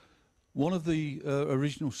one of the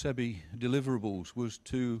original SEBI deliverables was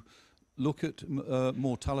to look at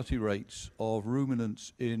mortality rates of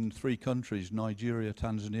ruminants in 3 countries, Nigeria,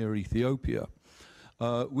 Tanzania, Ethiopia,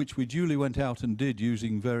 which we duly went out and did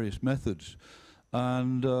using various methods.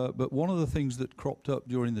 And but one of the things that cropped up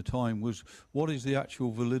during the time was, what is the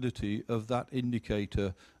actual validity of that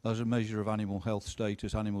indicator as a measure of animal health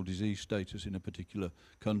status, animal disease status in a particular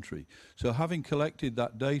country? So having collected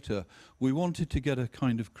that data, we wanted to get a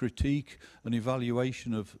kind of critique, an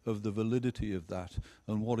evaluation of the validity of that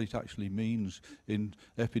and what it actually means in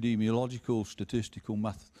epidemiological, statistical,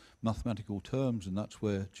 mathematical terms. And that's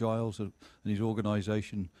where Giles and his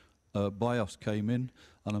organisation BioSS came in,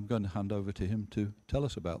 and I'm going to hand over to him to tell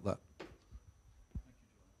us about that.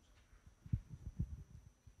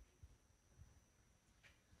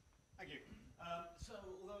 Thank you. So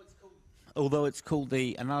although it's called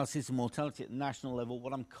the analysis of mortality at the national level,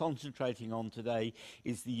 what I'm concentrating on today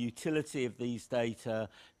is the utility of these data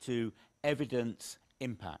to evidence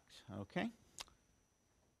impact. Okay?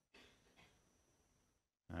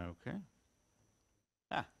 Okay.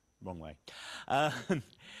 Wrong way.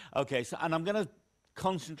 Okay, so, and I'm going to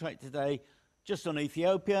concentrate today just on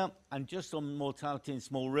Ethiopia and just on mortality in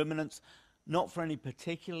small ruminants, not for any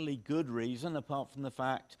particularly good reason, apart from the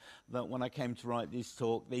fact that when I came to write this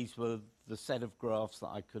talk, these were the set of graphs that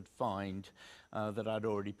I could find that I'd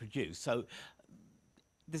already produced. So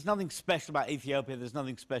there's nothing special about Ethiopia, there's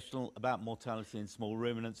nothing special about mortality in small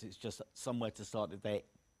ruminants, it's just somewhere to start if they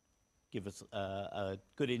give us a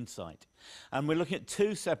good insight. And we're looking at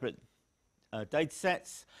 2 separate data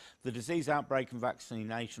sets: the disease outbreak and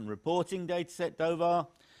vaccination reporting data set, DOVAR,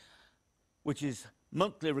 which is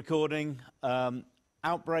monthly recording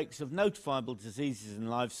outbreaks of notifiable diseases in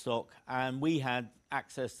livestock, and we had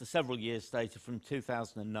access to several years' data from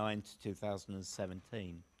 2009 to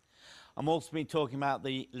 2017. I'm also been talking about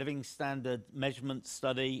the Living Standard Measurement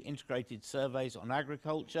Study, Integrated Surveys on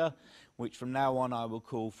Agriculture, which from now on I will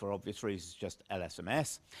call, for obvious reasons, just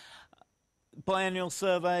LSMS. biennial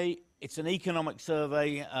survey. It's an economic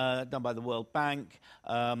survey done by the World Bank,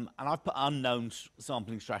 and I've put unknown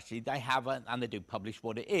sampling strategy. They haven't, and they do publish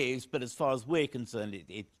what it is, but as far as we're concerned,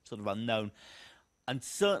 it's sort of unknown. And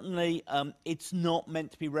certainly, it's not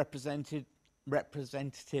meant to be representative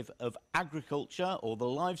of agriculture or the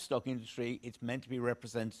livestock industry. It's meant to be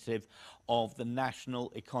representative of the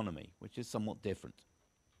national economy, which is somewhat different.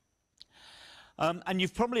 And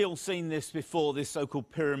you've probably all seen this before, this so-called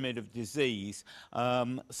pyramid of disease.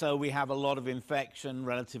 So we have a lot of infection,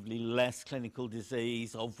 relatively less clinical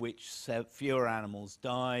disease, of which fewer animals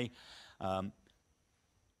die,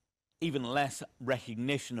 even less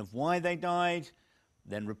recognition of why they died,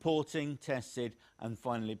 then reporting, tested, and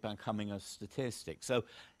finally becoming a statistic. So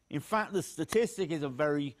in fact, the statistic is a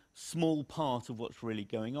very small part of what's really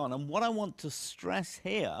going on. And what I want to stress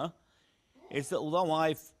here is that although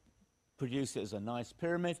I've produce it as a nice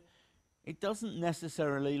pyramid, it doesn't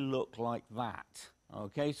necessarily look like that.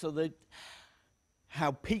 Okay, so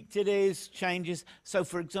how peaked it is changes. So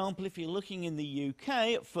for example, if you're looking in the UK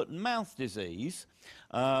at foot and mouth disease,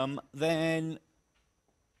 then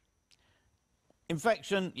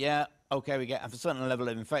infection, yeah, okay, we get a certain level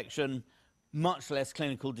of infection, much less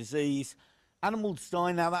clinical disease. Animals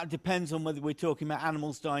die, now that depends on whether we're talking about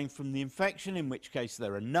animals dying from the infection, in which case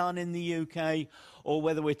there are none in the UK, or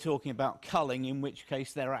whether we're talking about culling, in which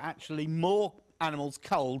case there are actually more animals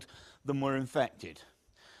culled than were infected.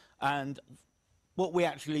 And what we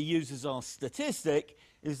actually use as our statistic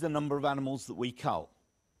is the number of animals that we cull.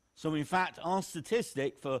 So in fact, our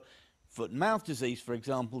statistic for foot and mouth disease, for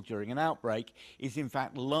example, during an outbreak, is in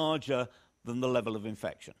fact larger than the level of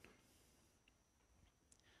infection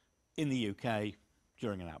in the UK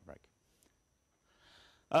during an outbreak.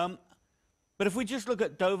 But if we just look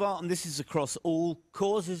at Dovart, and this is across all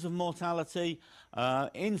causes of mortality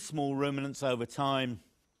in small ruminants over time,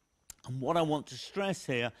 and what I want to stress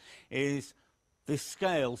here is this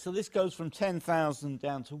scale. So this goes from 10,000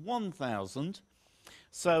 down to 1,000.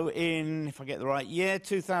 So in, if I get the right year,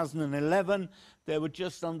 2011, there were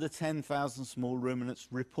just under 10,000 small ruminants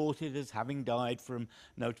reported as having died from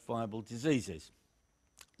notifiable diseases.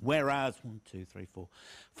 Whereas,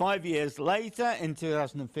 5 years later, in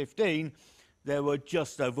 2015, there were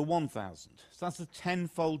just over 1,000. So that's a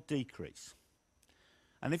tenfold decrease.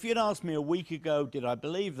 And if you'd asked me a week ago, did I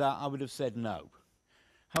believe that, I would have said no.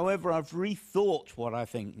 However, I've rethought what I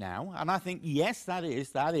think now, and I think, yes, that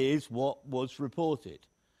is what was reported.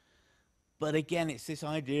 But again, it's this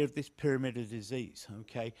idea of this pyramid of disease,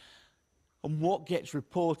 okay? And what gets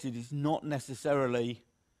reported is not necessarily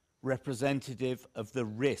representative of the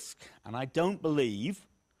risk. And I don't believe,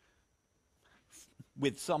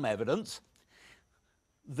 with some evidence,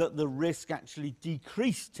 that the risk actually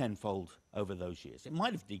decreased tenfold over those years. It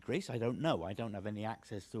might have decreased, I don't know. I don't have any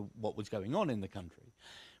access to what was going on in the country.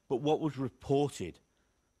 But what was reported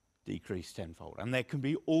decreased tenfold. And there can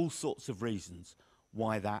be all sorts of reasons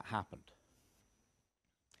why that happened.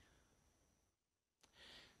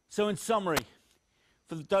 So in summary,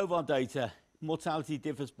 for the Dovart data, mortality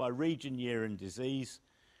differs by region, year, and disease.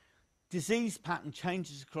 Disease pattern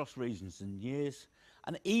changes across regions and years.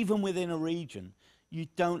 And even within a region, you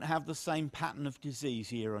don't have the same pattern of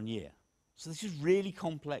disease year on year. So this is really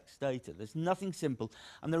complex data. There's nothing simple.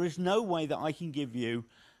 And there is no way that I can give you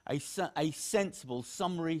a sensible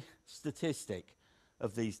summary statistic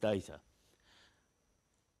of these data.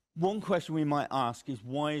 One question we might ask is,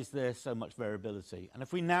 why is there so much variability? And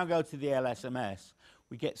if we now go to the LSMS,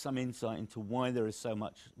 we get some insight into why there is so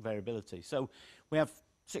much variability. So we have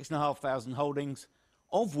 6,500 holdings,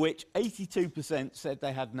 of which 82% said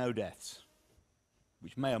they had no deaths,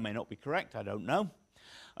 which may or may not be correct, I don't know.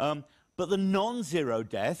 But the non-zero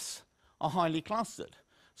deaths are highly clustered.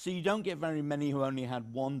 So you don't get very many who only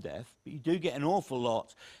had one death, but you do get an awful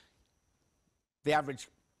lot. The average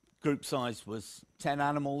group size was 10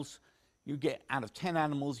 animals. You get, out of 10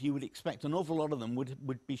 animals, you would expect an awful lot of them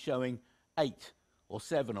would be showing 8 or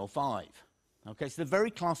 7 or 5. Okay, so they're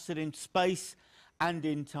very clustered in space and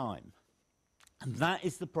in time. And that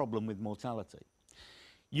is the problem with mortality.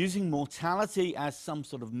 Using mortality as some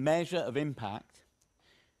sort of measure of impact,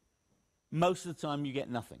 most of the time you get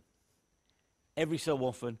nothing. Every so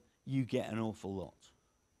often, you get an awful lot.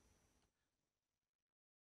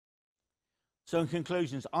 So in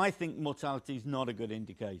conclusions, I think mortality is not a good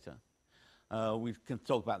indicator. We can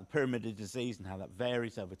talk about the pyramid of disease and how that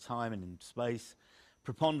varies over time and in space.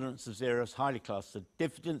 Preponderance of zeros, highly clustered.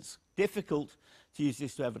 Difficult to use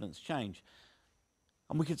this to evidence change.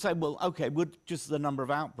 And we could say, well, okay, would just the number of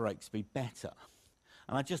outbreaks be better?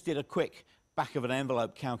 And I just did a quick back of an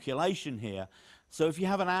envelope calculation here. So if you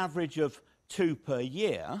have an average of 2 per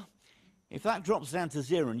year, If that drops down to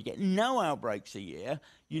 0 and you get no outbreaks a year,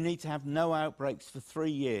 you need to have no outbreaks for 3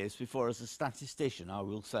 years before, as a statistician, I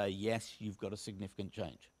will say, yes, you've got a significant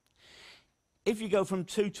change. If you go from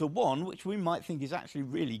 2 to 1, which we might think is actually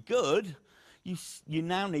really good, you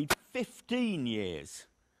now need 15 years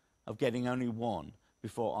of getting only 1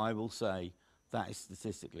 before I will say that is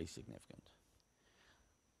statistically significant.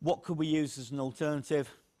 What could we use as an alternative?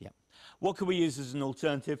 Yeah. What could we use as an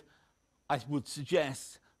alternative? I would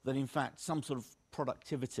suggest that, in fact, some sort of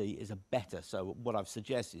productivity is a better. So what I've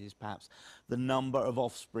suggested is perhaps the number of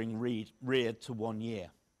offspring reared to 1 year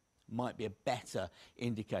might be a better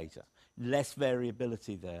indicator. Less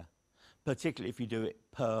variability there, particularly if you do it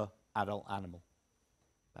per adult animal.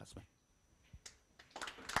 That's me.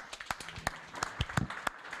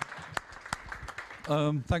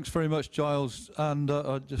 Thanks very much, Giles. And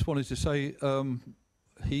I just wanted to say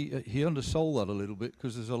he undersold that a little bit,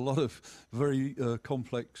 because there's a lot of very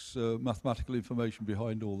complex mathematical information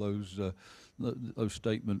behind all those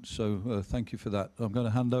statements. So thank you for that. I'm going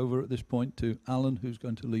to hand over at this point to Alan, who's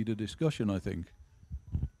going to lead a discussion, I think.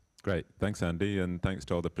 Great. Thanks, Andy, and thanks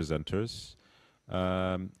to all the presenters.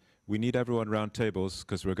 We need everyone around tables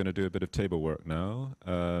because we're going to do a bit of table work now.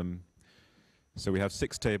 So we have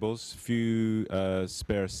 6 tables, few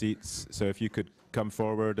spare seats. So if you could come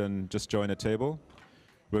forward and just join a table.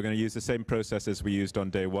 We're going to use the same process as we used on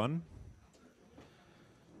day 1.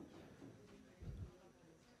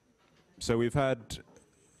 So we've had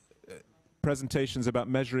presentations about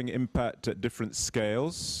measuring impact at different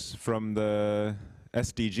scales, from the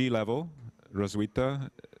SDG level, Roswitha,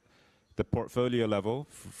 the portfolio level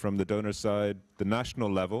from the donor side, the national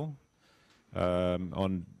level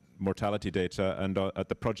on mortality data, and at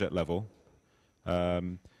the project level.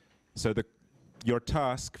 So your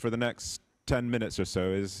task for the next 10 minutes or so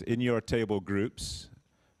is, in your table groups,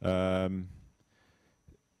 have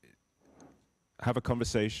a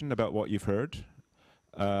conversation about what you've heard.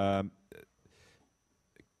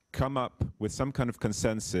 Come up with some kind of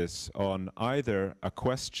consensus on either a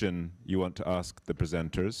question you want to ask the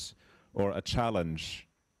presenters or a challenge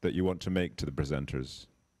that you want to make to the presenters.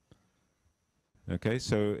 Okay,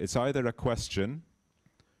 so it's either a question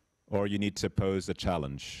or you need to pose a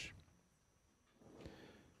challenge.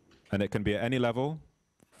 And it can be at any level,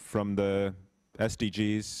 from the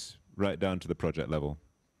SDGs right down to the project level.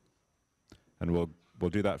 And we'll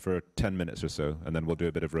do that for 10 minutes or so, and then we'll do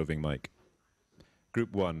a bit of roving mic.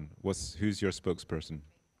 Group 1, who's your spokesperson?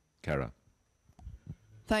 Cara.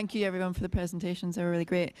 Thank you, everyone, for the presentations. They were really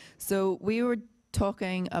great. So we were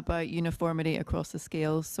talking about uniformity across the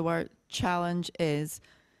scales. So our challenge is,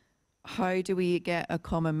 how do we get a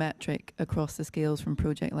common metric across the scales from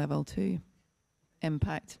project level to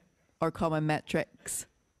impact, or common metrics?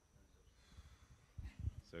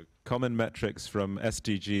 So common metrics from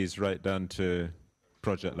SDGs right down to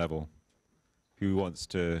project level. Who wants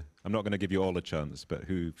to? I'm not going to give you all a chance, but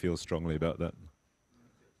who feels strongly about that?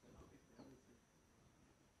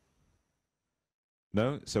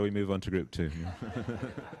 No? So we move on to group 2.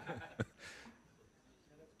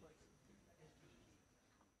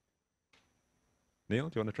 Neil,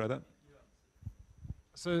 do you want to try that?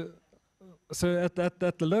 So at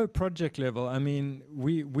the low project level, I mean,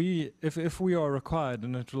 if we are required,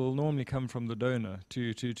 and it will normally come from the donor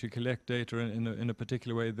to collect data in a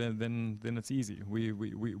particular way, then it's easy.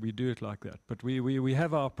 We do it like that. But we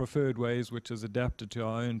have our preferred ways, which is adapted to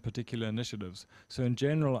our own particular initiatives. So in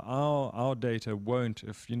general, our data won't,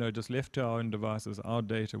 if just left to our own devices, our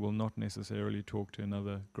data will not necessarily talk to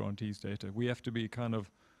another grantee's data. We have to be kind of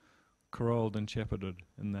corralled and shepherded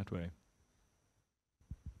in that way.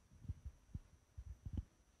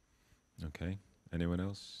 Okay. Anyone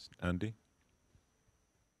else? Andy?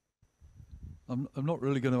 I'm not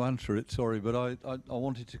really going to answer it, sorry, but I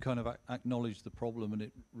wanted to kind of acknowledge the problem, and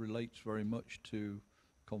it relates very much to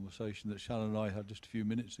a conversation that Shannon and I had just a few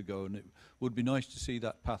minutes ago, and it would be nice to see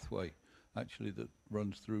that pathway actually that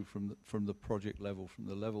runs through from the project level, from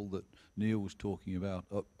the level that Neil was talking about,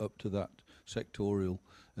 up to that sectorial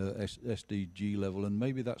SDG level, and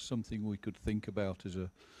maybe that's something we could think about as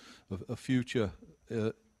a future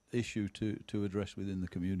issue to address within the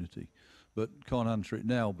community, but can't answer it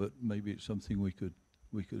now. But maybe it's something we could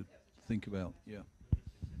think about. Yeah.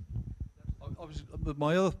 But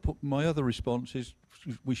my other response is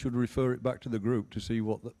we should refer it back to the group to see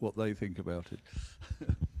what they think about it.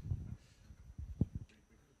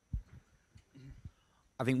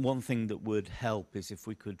 I think one thing that would help is if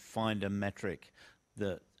we could find a metric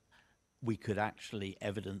that we could actually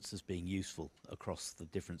evidence as being useful across the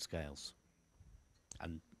different scales.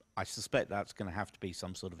 And I suspect that's going to have to be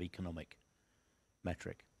some sort of economic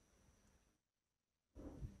metric.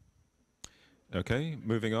 Okay,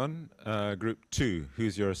 moving on. Group 2,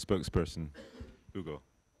 who's your spokesperson? Hugo.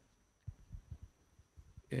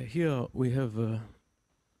 Here we have a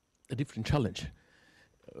different challenge.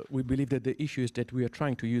 We believe that the issue is that we are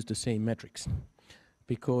trying to use the same metrics,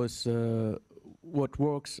 because what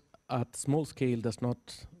works at small scale does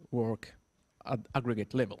not work at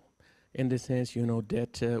aggregate level. In the sense, you know,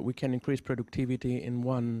 that we can increase productivity in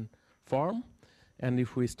one farm, and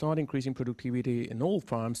if we start increasing productivity in all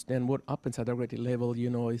farms, then what happens at aggregate level,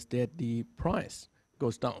 you know, is that the price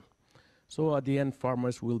goes down. So at the end,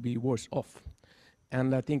 farmers will be worse off.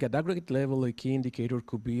 And I think at aggregate level, a key indicator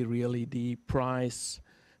could be really the price,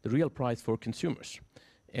 the real price for consumers.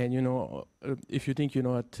 And, you know, if you think, you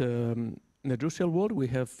know, at in the industrial world, we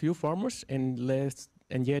have few farmers and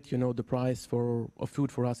yet, you know, the price of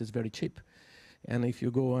food for us is very cheap. And if you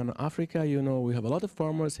go on Africa, you know, we have a lot of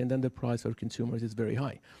farmers and then the price for consumers is very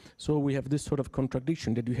high. So we have this sort of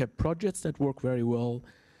contradiction that you have projects that work very well,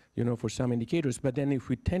 you know, for some indicators, but then if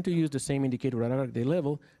we tend to use the same indicator at aggregate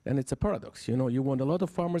level, then it's a paradox. You know, you want a lot of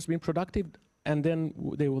farmers being productive, and then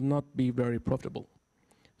they will not be very profitable.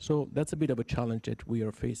 So that's a bit of a challenge that we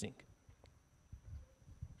are facing.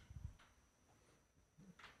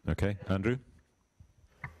 Okay, Andrew?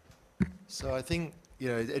 So I think, you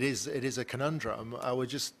know, it is a conundrum. I would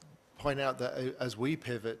just point out that as we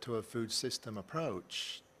pivot to a food system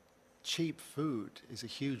approach, cheap food is a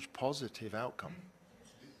huge positive outcome.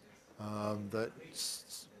 That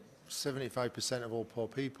 75% of all poor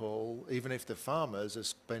people, even if the farmers, are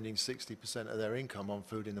spending 60% of their income on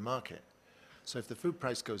food in the market. So if the food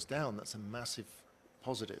price goes down, that's a massive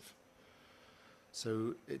positive.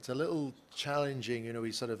 So it's a little challenging, you know,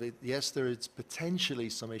 we sort of, yes, there is potentially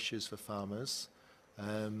some issues for farmers,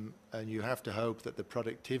 and you have to hope that the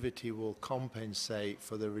productivity will compensate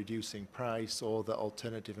for the reducing price, or that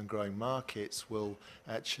alternative and growing markets will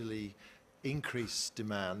actually increase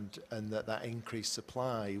demand, and that increased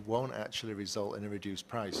supply won't actually result in a reduced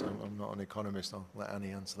price. I'm not an economist, I'll let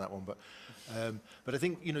Annie answer that one, but I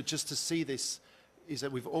think, you know, just to see this is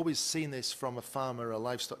that we've always seen this from a farmer, a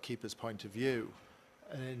livestock keeper's point of view,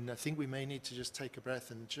 and I think we may need to just take a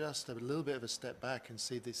breath and just have a little bit of a step back and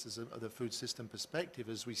see this as the food system perspective,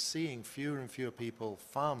 as we're seeing fewer and fewer people,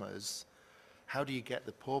 farmers. How do you get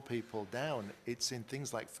the poor people down? It's in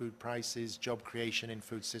things like food prices, job creation in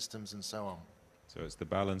food systems, and so on. So it's the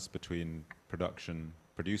balance between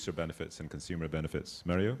producer benefits and consumer benefits.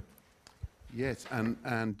 Mario? Yes,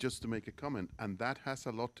 and just to make a comment, and that has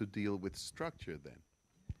a lot to deal with structure then.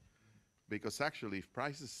 Because actually, if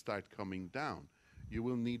prices start coming down, you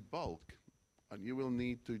will need bulk, and you will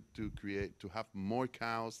need to have more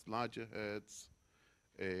cows, larger herds,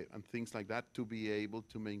 and things like that to be able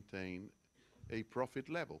to maintain a profit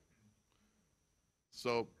level.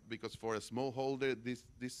 So, because for a smallholder,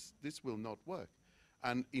 this will not work,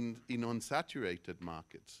 and in unsaturated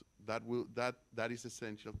markets, that is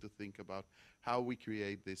essential to think about how we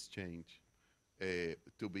create this change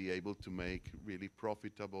to be able to make really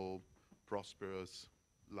profitable, prosperous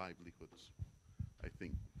livelihoods. I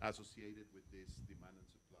think associated with this demand and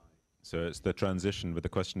supply. So it's the transition, but the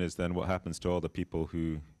question is then what happens to all the people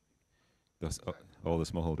who, all the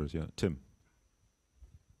smallholders? Yeah, Tim.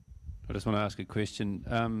 I just want to ask a question.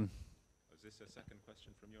 Is this a second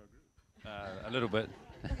question from your group? A little bit.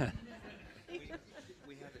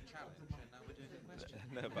 We had a challenge, and now we're doing a question.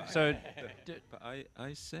 No, but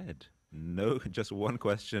I said no, just one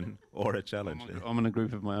question or a challenge. I'm in a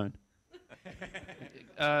group of my own.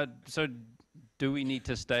 So do we need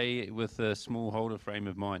to stay with a smallholder frame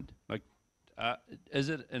of mind? Like, is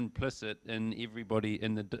it implicit in everybody,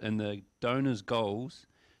 in the donors' goals,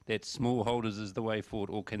 that smallholders is the way forward,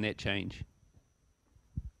 or can that change?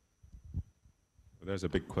 Well, there's a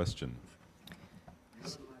big question.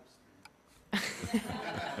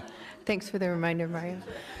 Thanks for the reminder, Mario.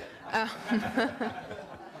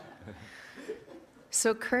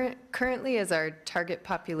 So currently as our target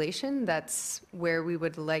population, that's where we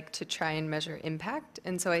would like to try and measure impact.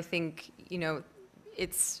 And so I think, you know,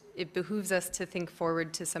 it behooves us to think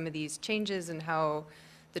forward to some of these changes and how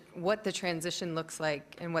what the transition looks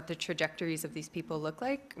like and what the trajectories of these people look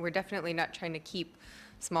like. We're definitely not trying to keep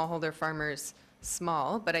smallholder farmers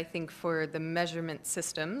small, but I think for the measurement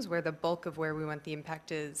systems, where the bulk of where we want the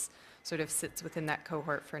impact is, sort of sits within that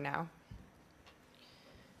cohort for now.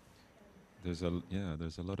 There's a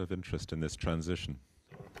lot of interest in this transition.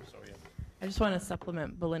 Sorry. I just want to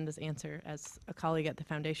supplement Belinda's answer as a colleague at the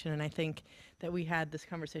foundation, and I think that we had this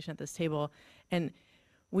conversation at this table, and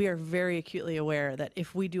we are very acutely aware that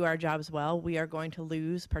if we do our jobs well, we are going to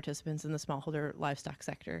lose participants in the smallholder livestock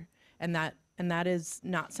sector, and that is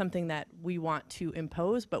not something that we want to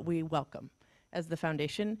impose, but we welcome. as the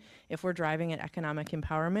foundation, if we're driving an economic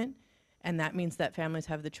empowerment, and that means that families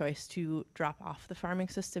have the choice to drop off the farming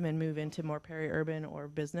system and move into more peri-urban or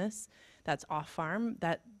business that's off-farm,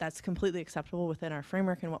 that's completely acceptable within our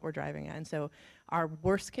framework and what we're driving at. And so our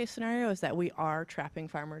worst case scenario is that we are trapping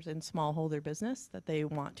farmers in smallholder business that they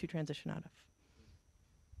want to transition out of.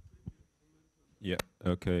 Yeah,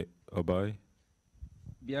 okay. Obai?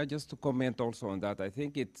 Yeah, just to comment also on that, I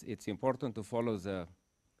think it's important to follow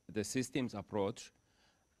the systems approach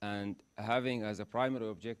and having as a primary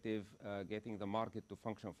objective getting the market to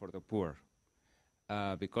function for the poor.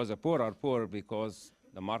 Because the poor are poor because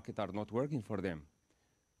the market are not working for them.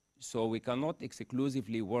 So we cannot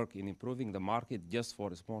exclusively work in improving the market just for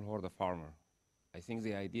a smallholder farmer. I think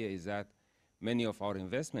the idea is that many of our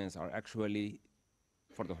investments are actually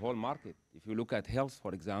for the whole market. If you look at health,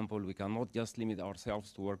 for example, we cannot just limit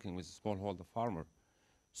ourselves to working with a smallholder farmer.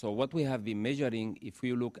 So what we have been measuring, if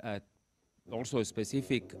we look at also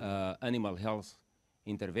specific animal health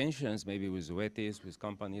interventions, maybe with wetties, with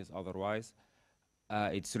companies, otherwise,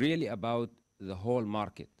 it's really about the whole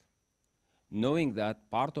market. Knowing that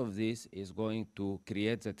part of this is going to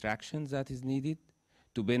create the traction that is needed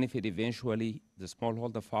to benefit eventually the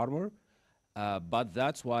smallholder farmer, but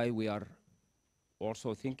that's why we are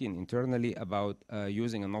also thinking internally about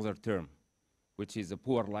using another term, which is the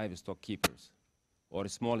poor livestock keepers or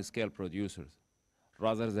small-scale producers,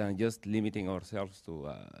 rather than just limiting ourselves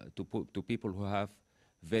to people who have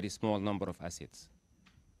very small number of assets.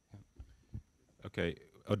 Okay,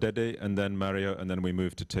 Odede, and then Mario, and then we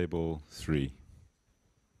move to table 3.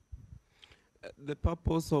 The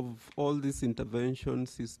purpose of all these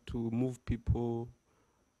interventions is to move people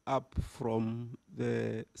up from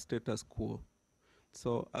the status quo.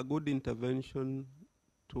 So a good intervention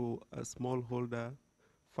to a smallholder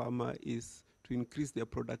farmer is to increase their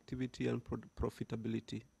productivity and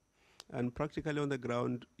profitability. And practically on the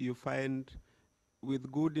ground, you find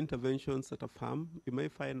with good interventions at a farm, you may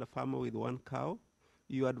find a farmer with 1 cow.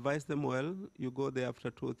 You advise them well, you go there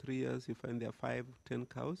after 2 or 3 years, you find there are 5, 10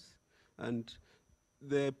 cows. And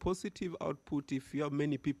the positive output, if you have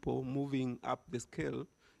many people moving up the scale,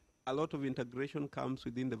 a lot of integration comes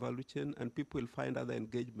within the value chain, and people will find other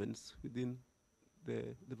engagements within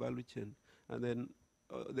the value chain. And then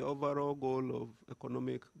the overall goal of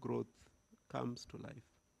economic growth comes to life.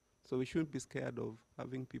 So we shouldn't be scared of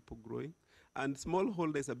having people growing. And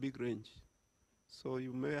smallholder is a big range. So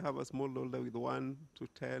you may have a smallholder with 1 to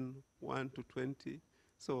 10, 1 to 20.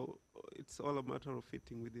 So it's all a matter of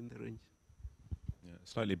fitting within the range. Yeah,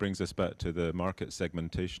 slightly brings us back to the market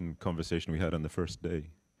segmentation conversation we had on the first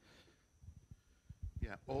day.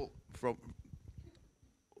 Yeah, all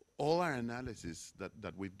our analysis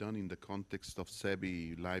that we've done in the context of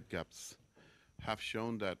SEBI live gaps have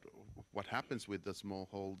shown that what happens with the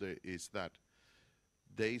smallholder is that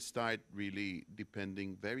they start really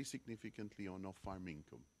depending very significantly on off-farm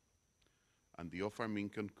income. And the off-farm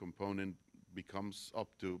income component becomes up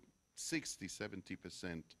to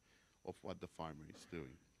 60–70% of what the farmer is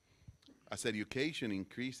doing. As education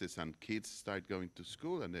increases and kids start going to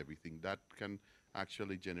school and everything, that can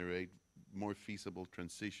actually generate more feasible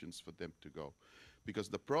transitions for them to go. Because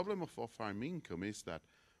the problem of off-farm income is that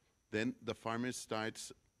then the farmer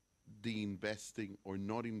starts de-investing or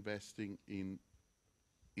not investing in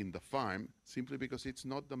the farm simply because it's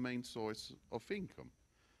not the main source of income.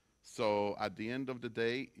 So at the end of the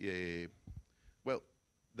day, well,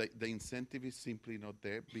 the incentive is simply not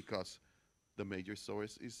there because the major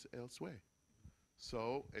source is elsewhere.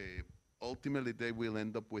 So ultimately they will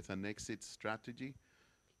end up with an exit strategy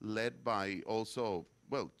led by also,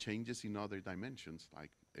 well, changes in other dimensions like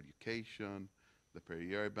education, the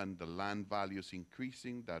peri-urban, the land values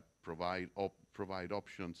increasing that provide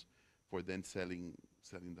options for then selling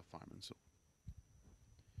the farm and so on.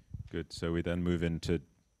 Good, so we then move into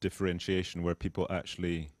differentiation where people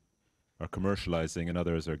actually are commercializing and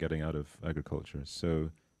others are getting out of agriculture. So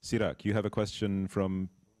Sirak, you have a question from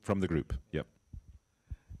the group. Yep.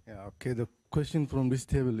 Yeah, okay, the question from this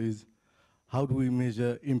table is, how do we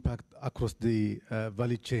measure impact across the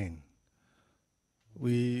value chain?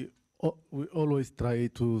 We always try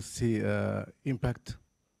to see impact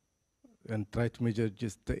and try to measure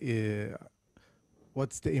just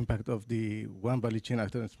what's the impact of the one value chain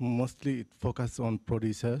actor. Mostly it focuses on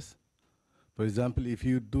producers. For example, if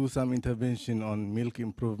you do some intervention on milk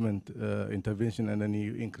improvement intervention and then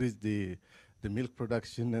you increase the milk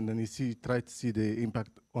production and then you try to see the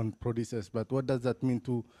impact on producers, but what does that mean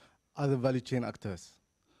to other value chain actors?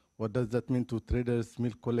 What does that mean to traders,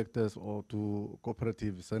 milk collectors, or to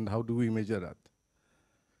cooperatives, and how do we measure that?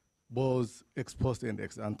 Both ex post and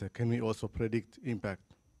ex ante, can we also predict impact?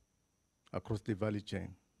 across the value chain.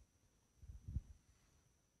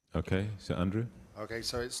 Okay, so Andrew? Okay,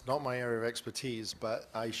 so it's not my area of expertise, but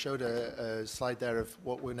I showed a slide there of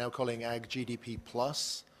what we're now calling Ag GDP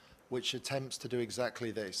Plus, which attempts to do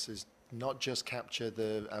exactly this, is not just capture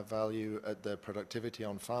the value at the productivity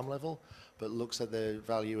on farm level, but looks at the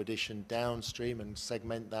value addition downstream and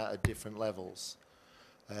segment that at different levels.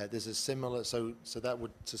 There's a similar, so that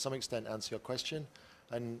would to some extent answer your question.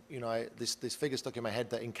 And you know, this figure stuck in my head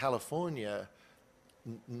that in California,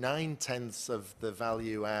 9/10 of the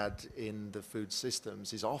value add in the food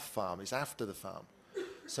systems is off farm, is after the farm.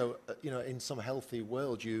 So, you know, in some healthy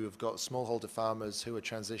world, you've got smallholder farmers who are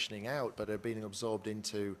transitioning out, but are being absorbed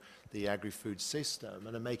into the agri-food system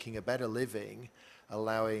and are making a better living,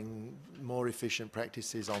 allowing more efficient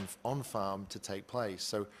practices on farm to take place.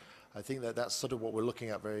 So I think that that's sort of what we're looking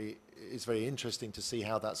at. It's very interesting to see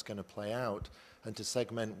how that's going to play out and to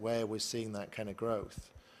segment where we're seeing that kind of growth.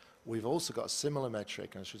 We've also got a similar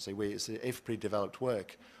metric, I should say, it's IFPRI developed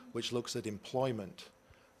work, which looks at employment.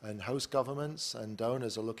 And host governments and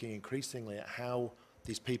donors are looking increasingly at how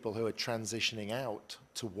these people who are transitioning out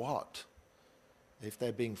to what? If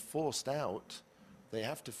they're being forced out, they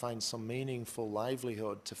have to find some meaningful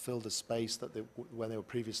livelihood to fill the space that when they were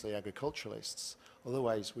previously agriculturalists.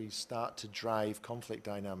 Otherwise, we start to drive conflict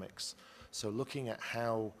dynamics. So looking at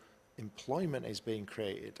how employment is being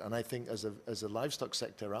created, and I think as a livestock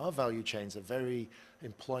sector, our value chains are very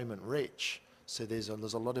employment rich. So there's a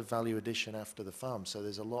lot of value addition after the farm. So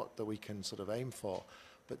there's a lot that we can sort of aim for.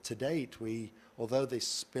 But to date, although this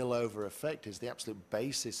spillover effect is the absolute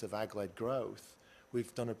basis of ag-led growth,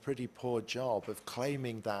 we've done a pretty poor job of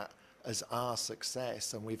claiming that as our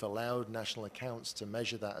success, and we've allowed national accounts to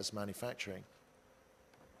measure that as manufacturing.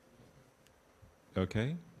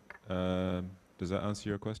 Okay. Does that answer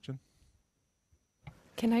your question?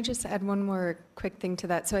 Can I just add one more quick thing to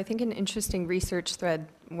that? So I think an interesting research thread,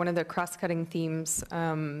 one of the cross-cutting themes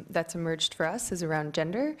that's emerged for us is around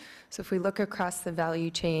gender. So if we look across the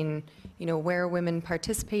value chain, you know, where are women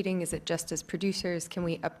participating? Is it just as producers? Can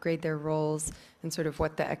we upgrade their roles? And sort of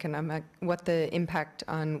what the impact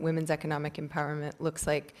on women's economic empowerment looks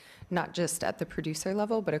like, not just at the producer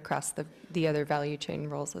level, but across the other value chain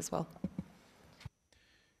roles as well.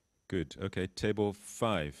 Good. Okay, table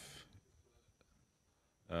 5.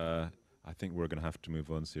 I think we're going to have to move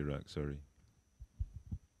on, Sirak, sorry.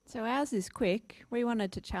 So ours is quick. We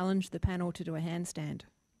wanted to challenge the panel to do a handstand.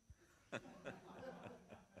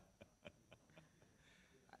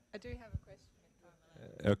 I do have a question.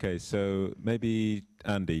 Okay, so maybe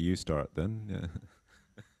Andy, you start then. Yeah.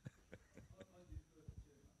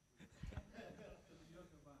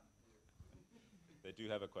 They do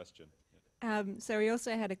have a question. So we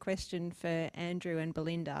also had a question for Andrew and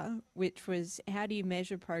Belinda, which was, how do you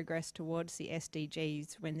measure progress towards the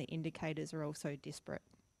SDGs when the indicators are all so disparate?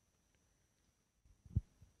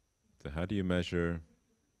 So how do you measure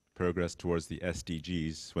progress towards the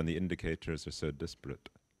SDGs when the indicators are so disparate?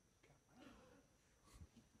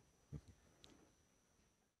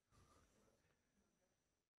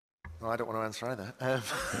 Well, I don't want to answer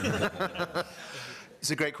either. It's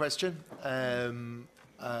a great question.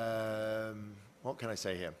 What can I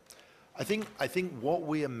say here? I think what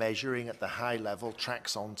we are measuring at the high level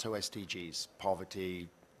tracks onto SDGs, poverty.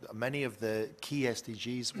 Many of the key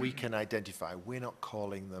SDGs we can identify. We're not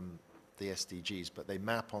calling them the SDGs, but they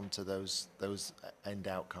map onto those end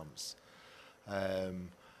outcomes.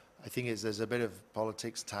 I think there's a bit of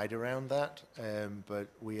politics tied around that, but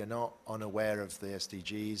we are not unaware of the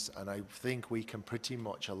SDGs, and I think we can pretty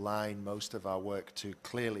much align most of our work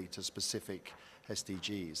clearly to specific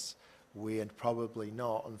SDGs. We are probably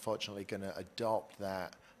not, unfortunately, going to adopt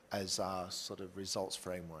that as our sort of results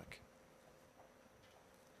framework.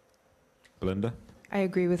 Belinda? I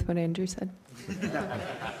agree with what Andrew said.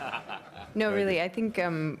 No, really, I think,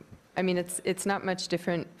 I mean, it's not much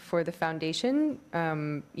different for the foundation.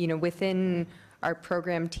 You know, within our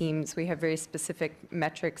program teams, we have very specific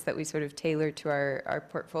metrics that we sort of tailor to our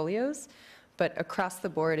portfolios. But across the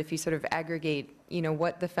board, if you sort of aggregate, you know,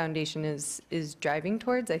 what the foundation is driving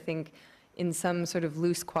towards, I think in some sort of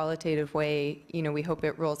loose qualitative way, you know, we hope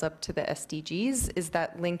it rolls up to the SDGs. Is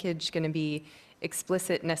that linkage going to be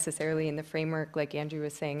explicit necessarily in the framework, like Andrew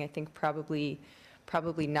was saying? I think probably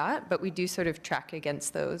not, but we do sort of track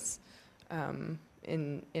against those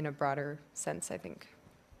in a broader sense, I think.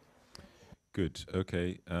 Good,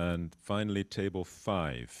 okay. And finally, table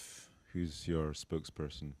 5. Who's your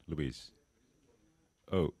spokesperson? Louise?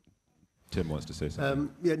 Oh, Tim wants to say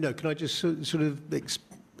something. Yeah, no, can I just sort of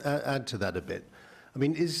add to that a bit? I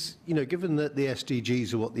mean, given that the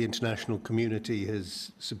SDGs are what the international community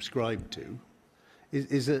has subscribed to,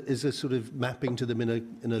 Is a sort of mapping to them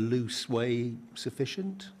in a loose way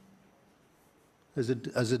sufficient as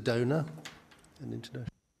a donor and international?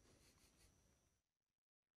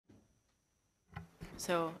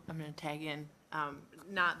 So I'm going to tag in.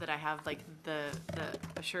 Not that I have like the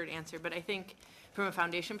assured answer, but I think from a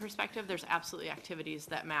foundation perspective, there's absolutely activities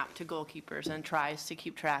that map to goalkeepers and tries to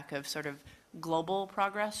keep track of sort of global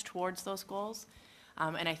progress towards those goals.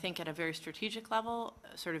 And I think at a very strategic level,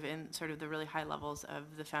 sort of in sort of the really high levels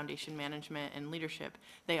of the foundation management and leadership,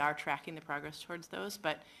 they are tracking the progress towards those.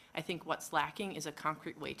 But I think what's lacking is a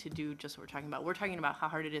concrete way to do just what we're talking about. We're talking about how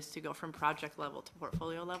hard it is to go from project level to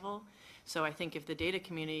portfolio level. So I think if the data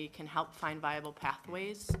community can help find viable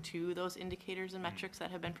pathways to those indicators and metrics that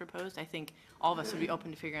have been proposed, I think all of us would be open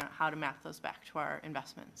to figuring out how to map those back to our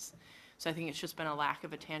investments. So I think it's just been a lack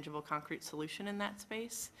of a tangible, concrete solution in that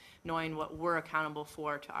space, knowing what we're accountable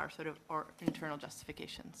for to our sort of our internal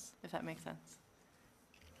justifications, if that makes sense.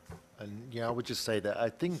 And yeah, I would just say that I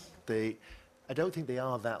don't think they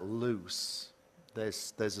are that loose.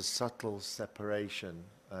 There's a subtle separation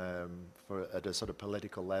at a sort of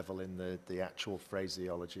political level in the actual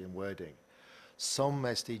phraseology and wording. Some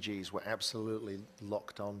SDGs were absolutely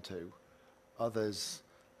locked onto. Others,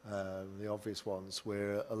 the obvious ones,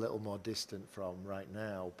 we're a little more distant from right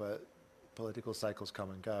now, but political cycles come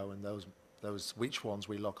and go, and those which ones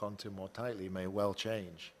we lock onto more tightly may well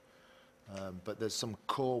change. But there's some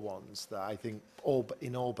core ones that I think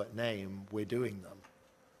in all but name we're doing them.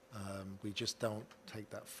 We just don't take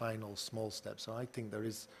that final small step. So I think there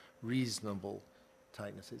is reasonable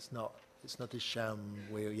tightness. It's not a sham.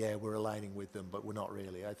 We're aligning with them, but we're not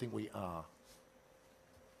really. I think we are.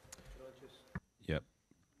 Yep.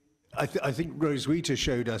 I think Roswitha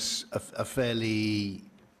showed us a fairly,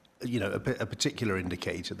 a particular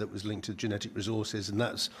indicator that was linked to genetic resources, and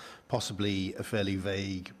that's possibly a fairly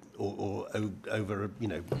vague or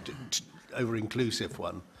over-inclusive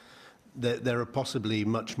one. There are possibly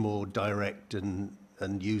much more direct and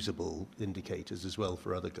usable indicators as well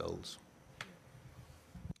for other goals.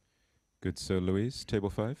 Good. So, Louise, table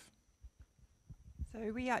 5.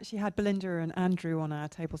 So we actually had Belinda and Andrew on our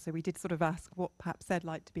table, so we did sort of ask what perhaps they'd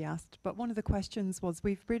like to be asked. But one of the questions was,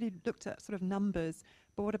 we've really looked at sort of numbers,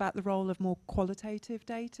 but what about the role of more qualitative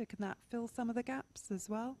data? Can that fill some of the gaps as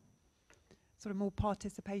well? Sort of more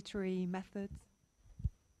participatory methods?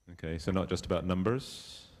 Okay, so not just about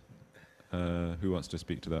numbers. Who wants to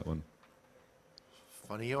speak to that one?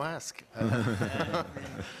 Funny you ask.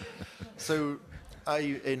 So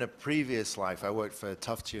in a previous life, I worked for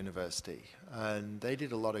Tufts University, and they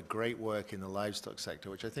did a lot of great work in the livestock sector,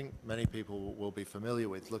 which I think many people will be familiar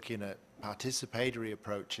with, looking at participatory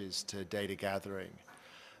approaches to data gathering.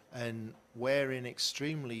 And where in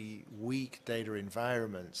extremely weak data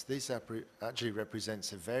environments, this actually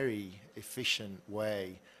represents a very efficient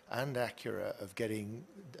way and accurate of getting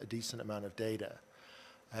a decent amount of data.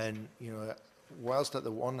 And, whilst at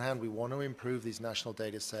the one hand we want to improve these national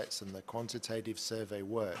data sets and the quantitative survey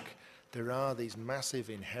work, there are these massive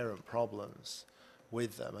inherent problems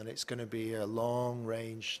with them, and it's going to be a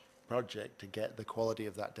long-range project to get the quality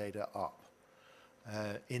of that data up.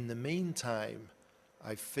 In the meantime,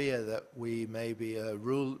 I fear that we maybe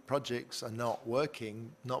projects are not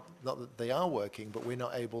working, not that they are working, but we're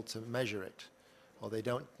not able to measure it, or they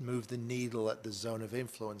don't move the needle at the zone of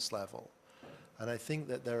influence level. And I think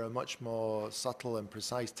that there are much more subtle and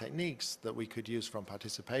precise techniques that we could use from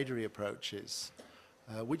participatory approaches,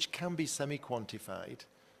 which can be semi-quantified,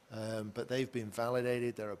 but they've been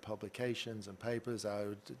validated. There are publications and papers. I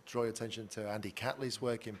would draw your attention to Andy Catley's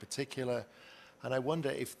work in particular. And I wonder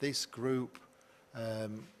if this group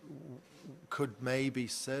could maybe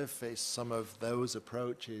surface some of those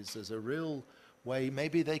approaches as a real way.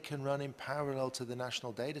 Maybe they can run in parallel to the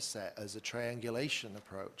national data set as a triangulation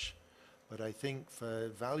approach. But I think for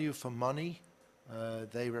value for money,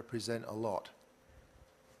 they represent a lot.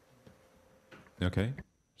 Okay,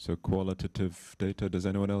 so qualitative data. Does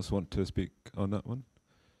anyone else want to speak on that one?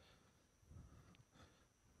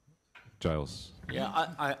 Giles. Yeah,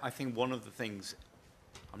 I think one of the things,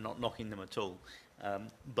 I'm not knocking them at all,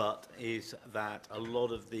 but is that a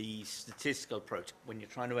lot of the statistical approach, when you're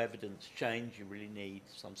trying to evidence change, you really need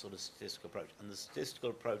some sort of statistical approach. And the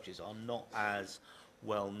statistical approaches are not as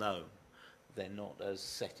well known. They're not as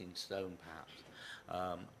set in stone, perhaps.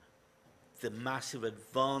 The massive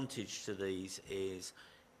advantage to these is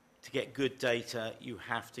to get good data, you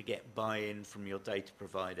have to get buy-in from your data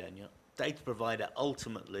provider. And your data provider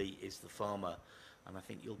ultimately is the farmer. And I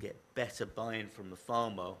think you'll get better buy-in from the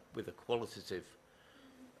farmer with a qualitative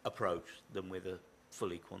approach than with a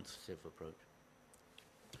fully quantitative approach.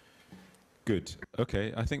 Good.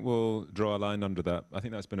 Okay, I think we'll draw a line under that. I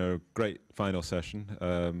think that's been a great final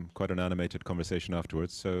session, quite an animated conversation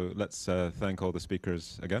afterwards. So let's thank all the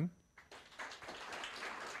speakers again.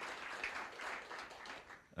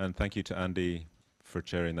 And thank you to Andy for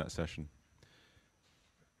chairing that session.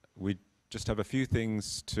 We just have a few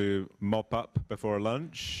things to mop up before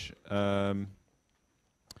lunch.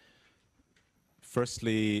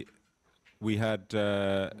 Firstly, we had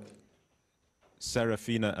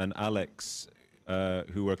Serafina and Alex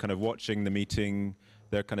who were kind of watching the meeting.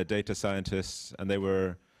 They're kind of data scientists, and they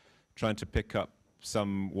were trying to pick up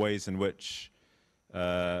some ways in which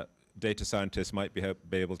data scientists might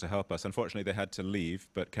be able to help us. Unfortunately, they had to leave,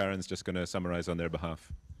 but Karen's just going to summarize on their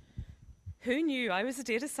behalf. Who knew I was a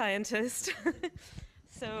data scientist?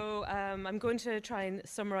 So I'm going to try and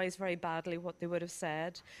summarize very badly what they would have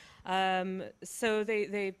said. So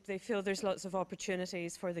they feel there's lots of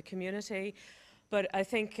opportunities for the community, but I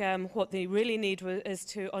think what they really need is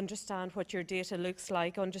to understand what your data looks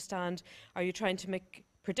like, understand, are you trying to make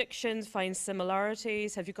predictions, find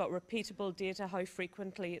similarities, have you got repeatable data, how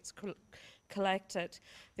frequently it's collected.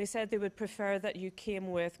 They said they would prefer that you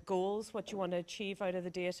came with goals, what you want to achieve out of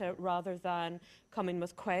the data, rather than coming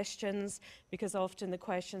with questions, because often the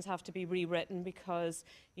questions have to be rewritten because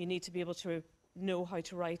you need to be able to know how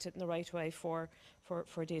to write it in the right way for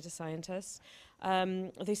data scientists.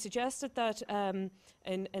 They suggested that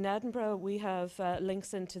in Edinburgh we have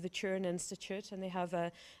links into the Turin Institute, and they have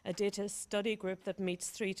a data study group that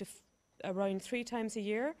meets around 3 times a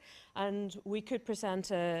year, and we could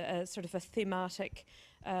present a sort of a thematic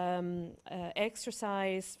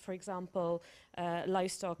exercise. For example,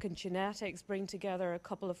 livestock and genetics, bring together a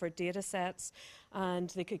couple of our data sets, and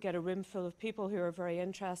they could get a room full of people who are very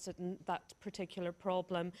interested in that particular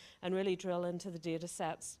problem and really drill into the data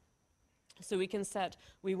sets. So we can set,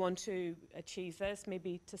 we want to achieve this,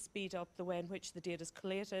 maybe to speed up the way in which the data is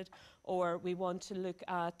collated, or we want to look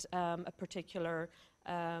at a particular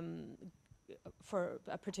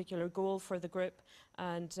goal for the group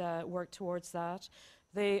and work towards that.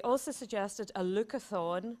 They also suggested a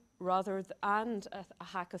lookathon and a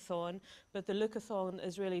hackathon, but the lookathon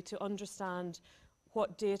is really to understand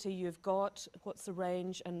what data you've got, what's the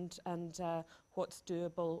range, and what's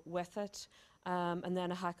doable with it. And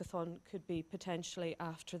then a hackathon could be potentially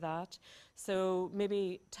after that. So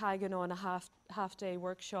maybe tagging on a half-day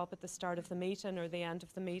workshop at the start of the meeting or the end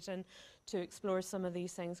of the meeting to explore some of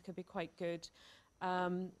these things could be quite good.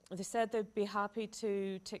 They said they'd be happy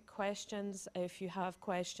to take questions if you have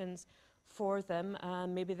questions for them,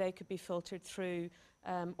 and maybe they could be filtered through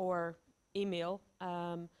or email,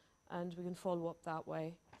 and we can follow up that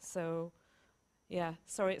way. So yeah,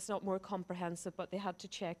 sorry it's not more comprehensive, but they had to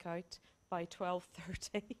check out by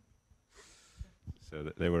 12:30. So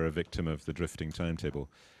they were a victim of the drifting timetable.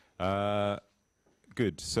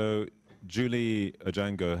 Good. So Julie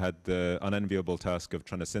Ojango had the unenviable task of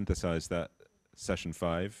trying to synthesize that session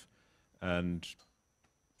 5 and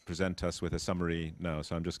present us with a summary now.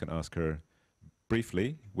 So I'm just going to ask her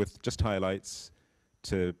briefly, with just highlights,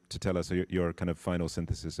 to tell us your kind of final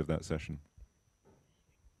synthesis of that session.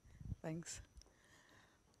 Thanks.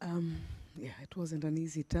 Yeah, it wasn't an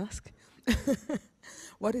easy task.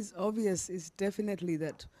 What is obvious is definitely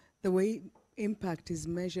that the way impact is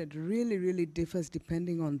measured really, really differs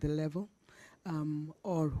depending on the level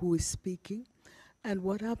or who is speaking. And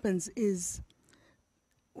what happens is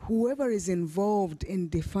whoever is involved in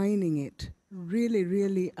defining it really,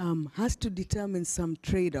 really has to determine some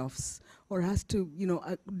trade-offs, or has to,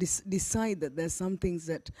 decide that there's some things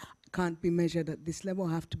that can't be measured at this level,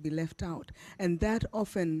 have to be left out. And that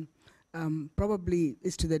often probably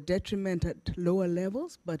is to the detriment at lower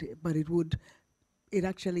levels, but it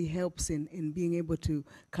actually helps in being able to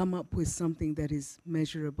come up with something that is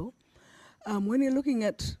measurable. When you're looking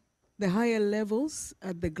at the higher levels,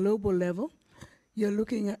 at the global level, you're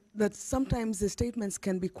looking at that sometimes the statements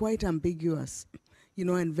can be quite ambiguous,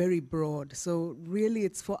 and very broad. So really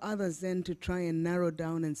it's for others then to try and narrow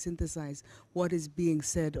down and synthesize what is being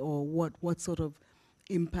said, or what sort of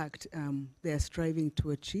impact they're striving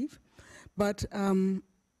to achieve. But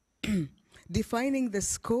defining the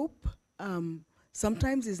scope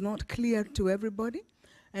sometimes is not clear to everybody,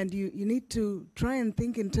 and you need to try and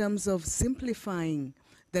think in terms of simplifying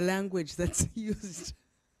the language that's used.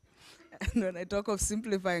 And when I talk of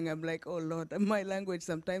simplifying, I'm like, oh Lord, my language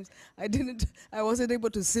sometimes, I wasn't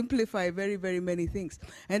able to simplify very, very many things.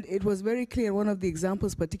 And it was very clear, one of the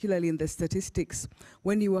examples, particularly in the statistics,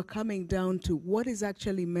 when you were coming down to what is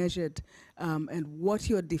actually measured and what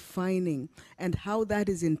you're defining and how that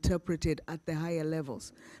is interpreted at the higher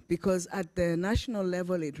levels. Because at the national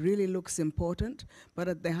level, it really looks important, but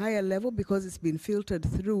at the higher level, because it's been filtered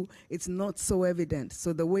through, it's not so evident.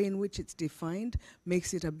 So the way in which it's defined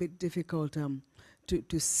makes it a bit difficult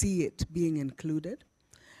to see it being included.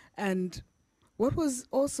 And what was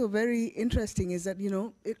also very interesting is that, you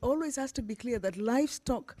know, it always has to be clear that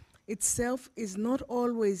livestock itself is not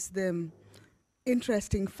always the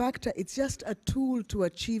interesting factor. It's just a tool to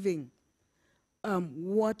achieving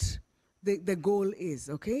what the goal is,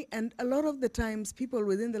 okay? And a lot of the times people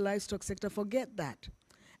within the livestock sector forget that.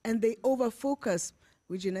 And they over-focus.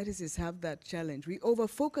 We geneticists have that challenge. We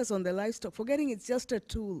over-focus on the livestock, forgetting it's just a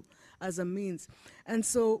tool as a means. And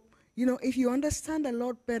so, you know, if you understand a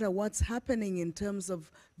lot better what's happening in terms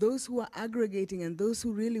of those who are aggregating and those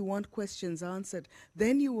who really want questions answered,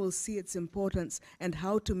 then you will see its importance and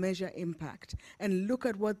how to measure impact and look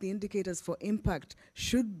at what the indicators for impact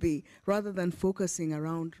should be rather than focusing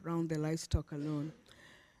around the livestock alone.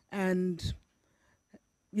 And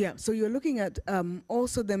yeah, so you're looking at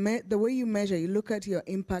also the way you measure, you look at your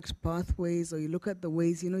impact pathways, or you look at the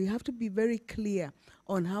ways, you know, you have to be very clear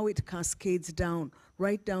on how it cascades down,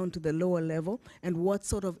 right down to the lower level, and what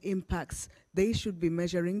sort of impacts they should be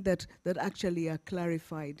measuring that actually are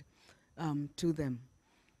clarified to them.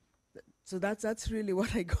 So that's really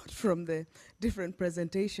what I got from the different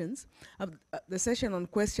presentations. The session on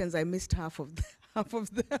questions, I missed half of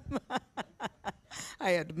them,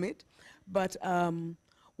 I admit. But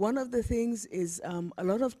one of the things is a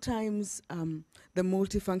lot of times the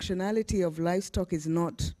multifunctionality of livestock is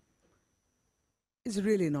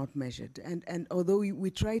really not measured. And although we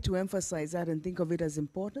try to emphasize that and think of it as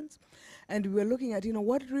important, and we're looking at, you know,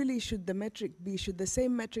 what really should the metric be? Should the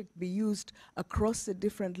same metric be used across the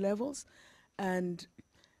different levels? And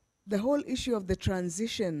the whole issue of the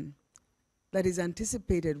transition that is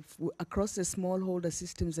anticipated across the smallholder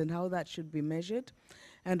systems and how that should be measured,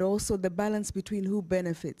 and also the balance between who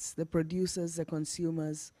benefits, the producers, the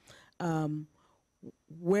consumers,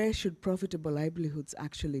 where should profitable livelihoods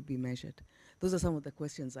actually be measured? Those are some of the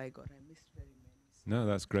questions I got. I missed very many. No,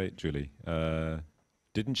 that's great, Julie.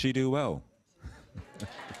 Didn't she do well?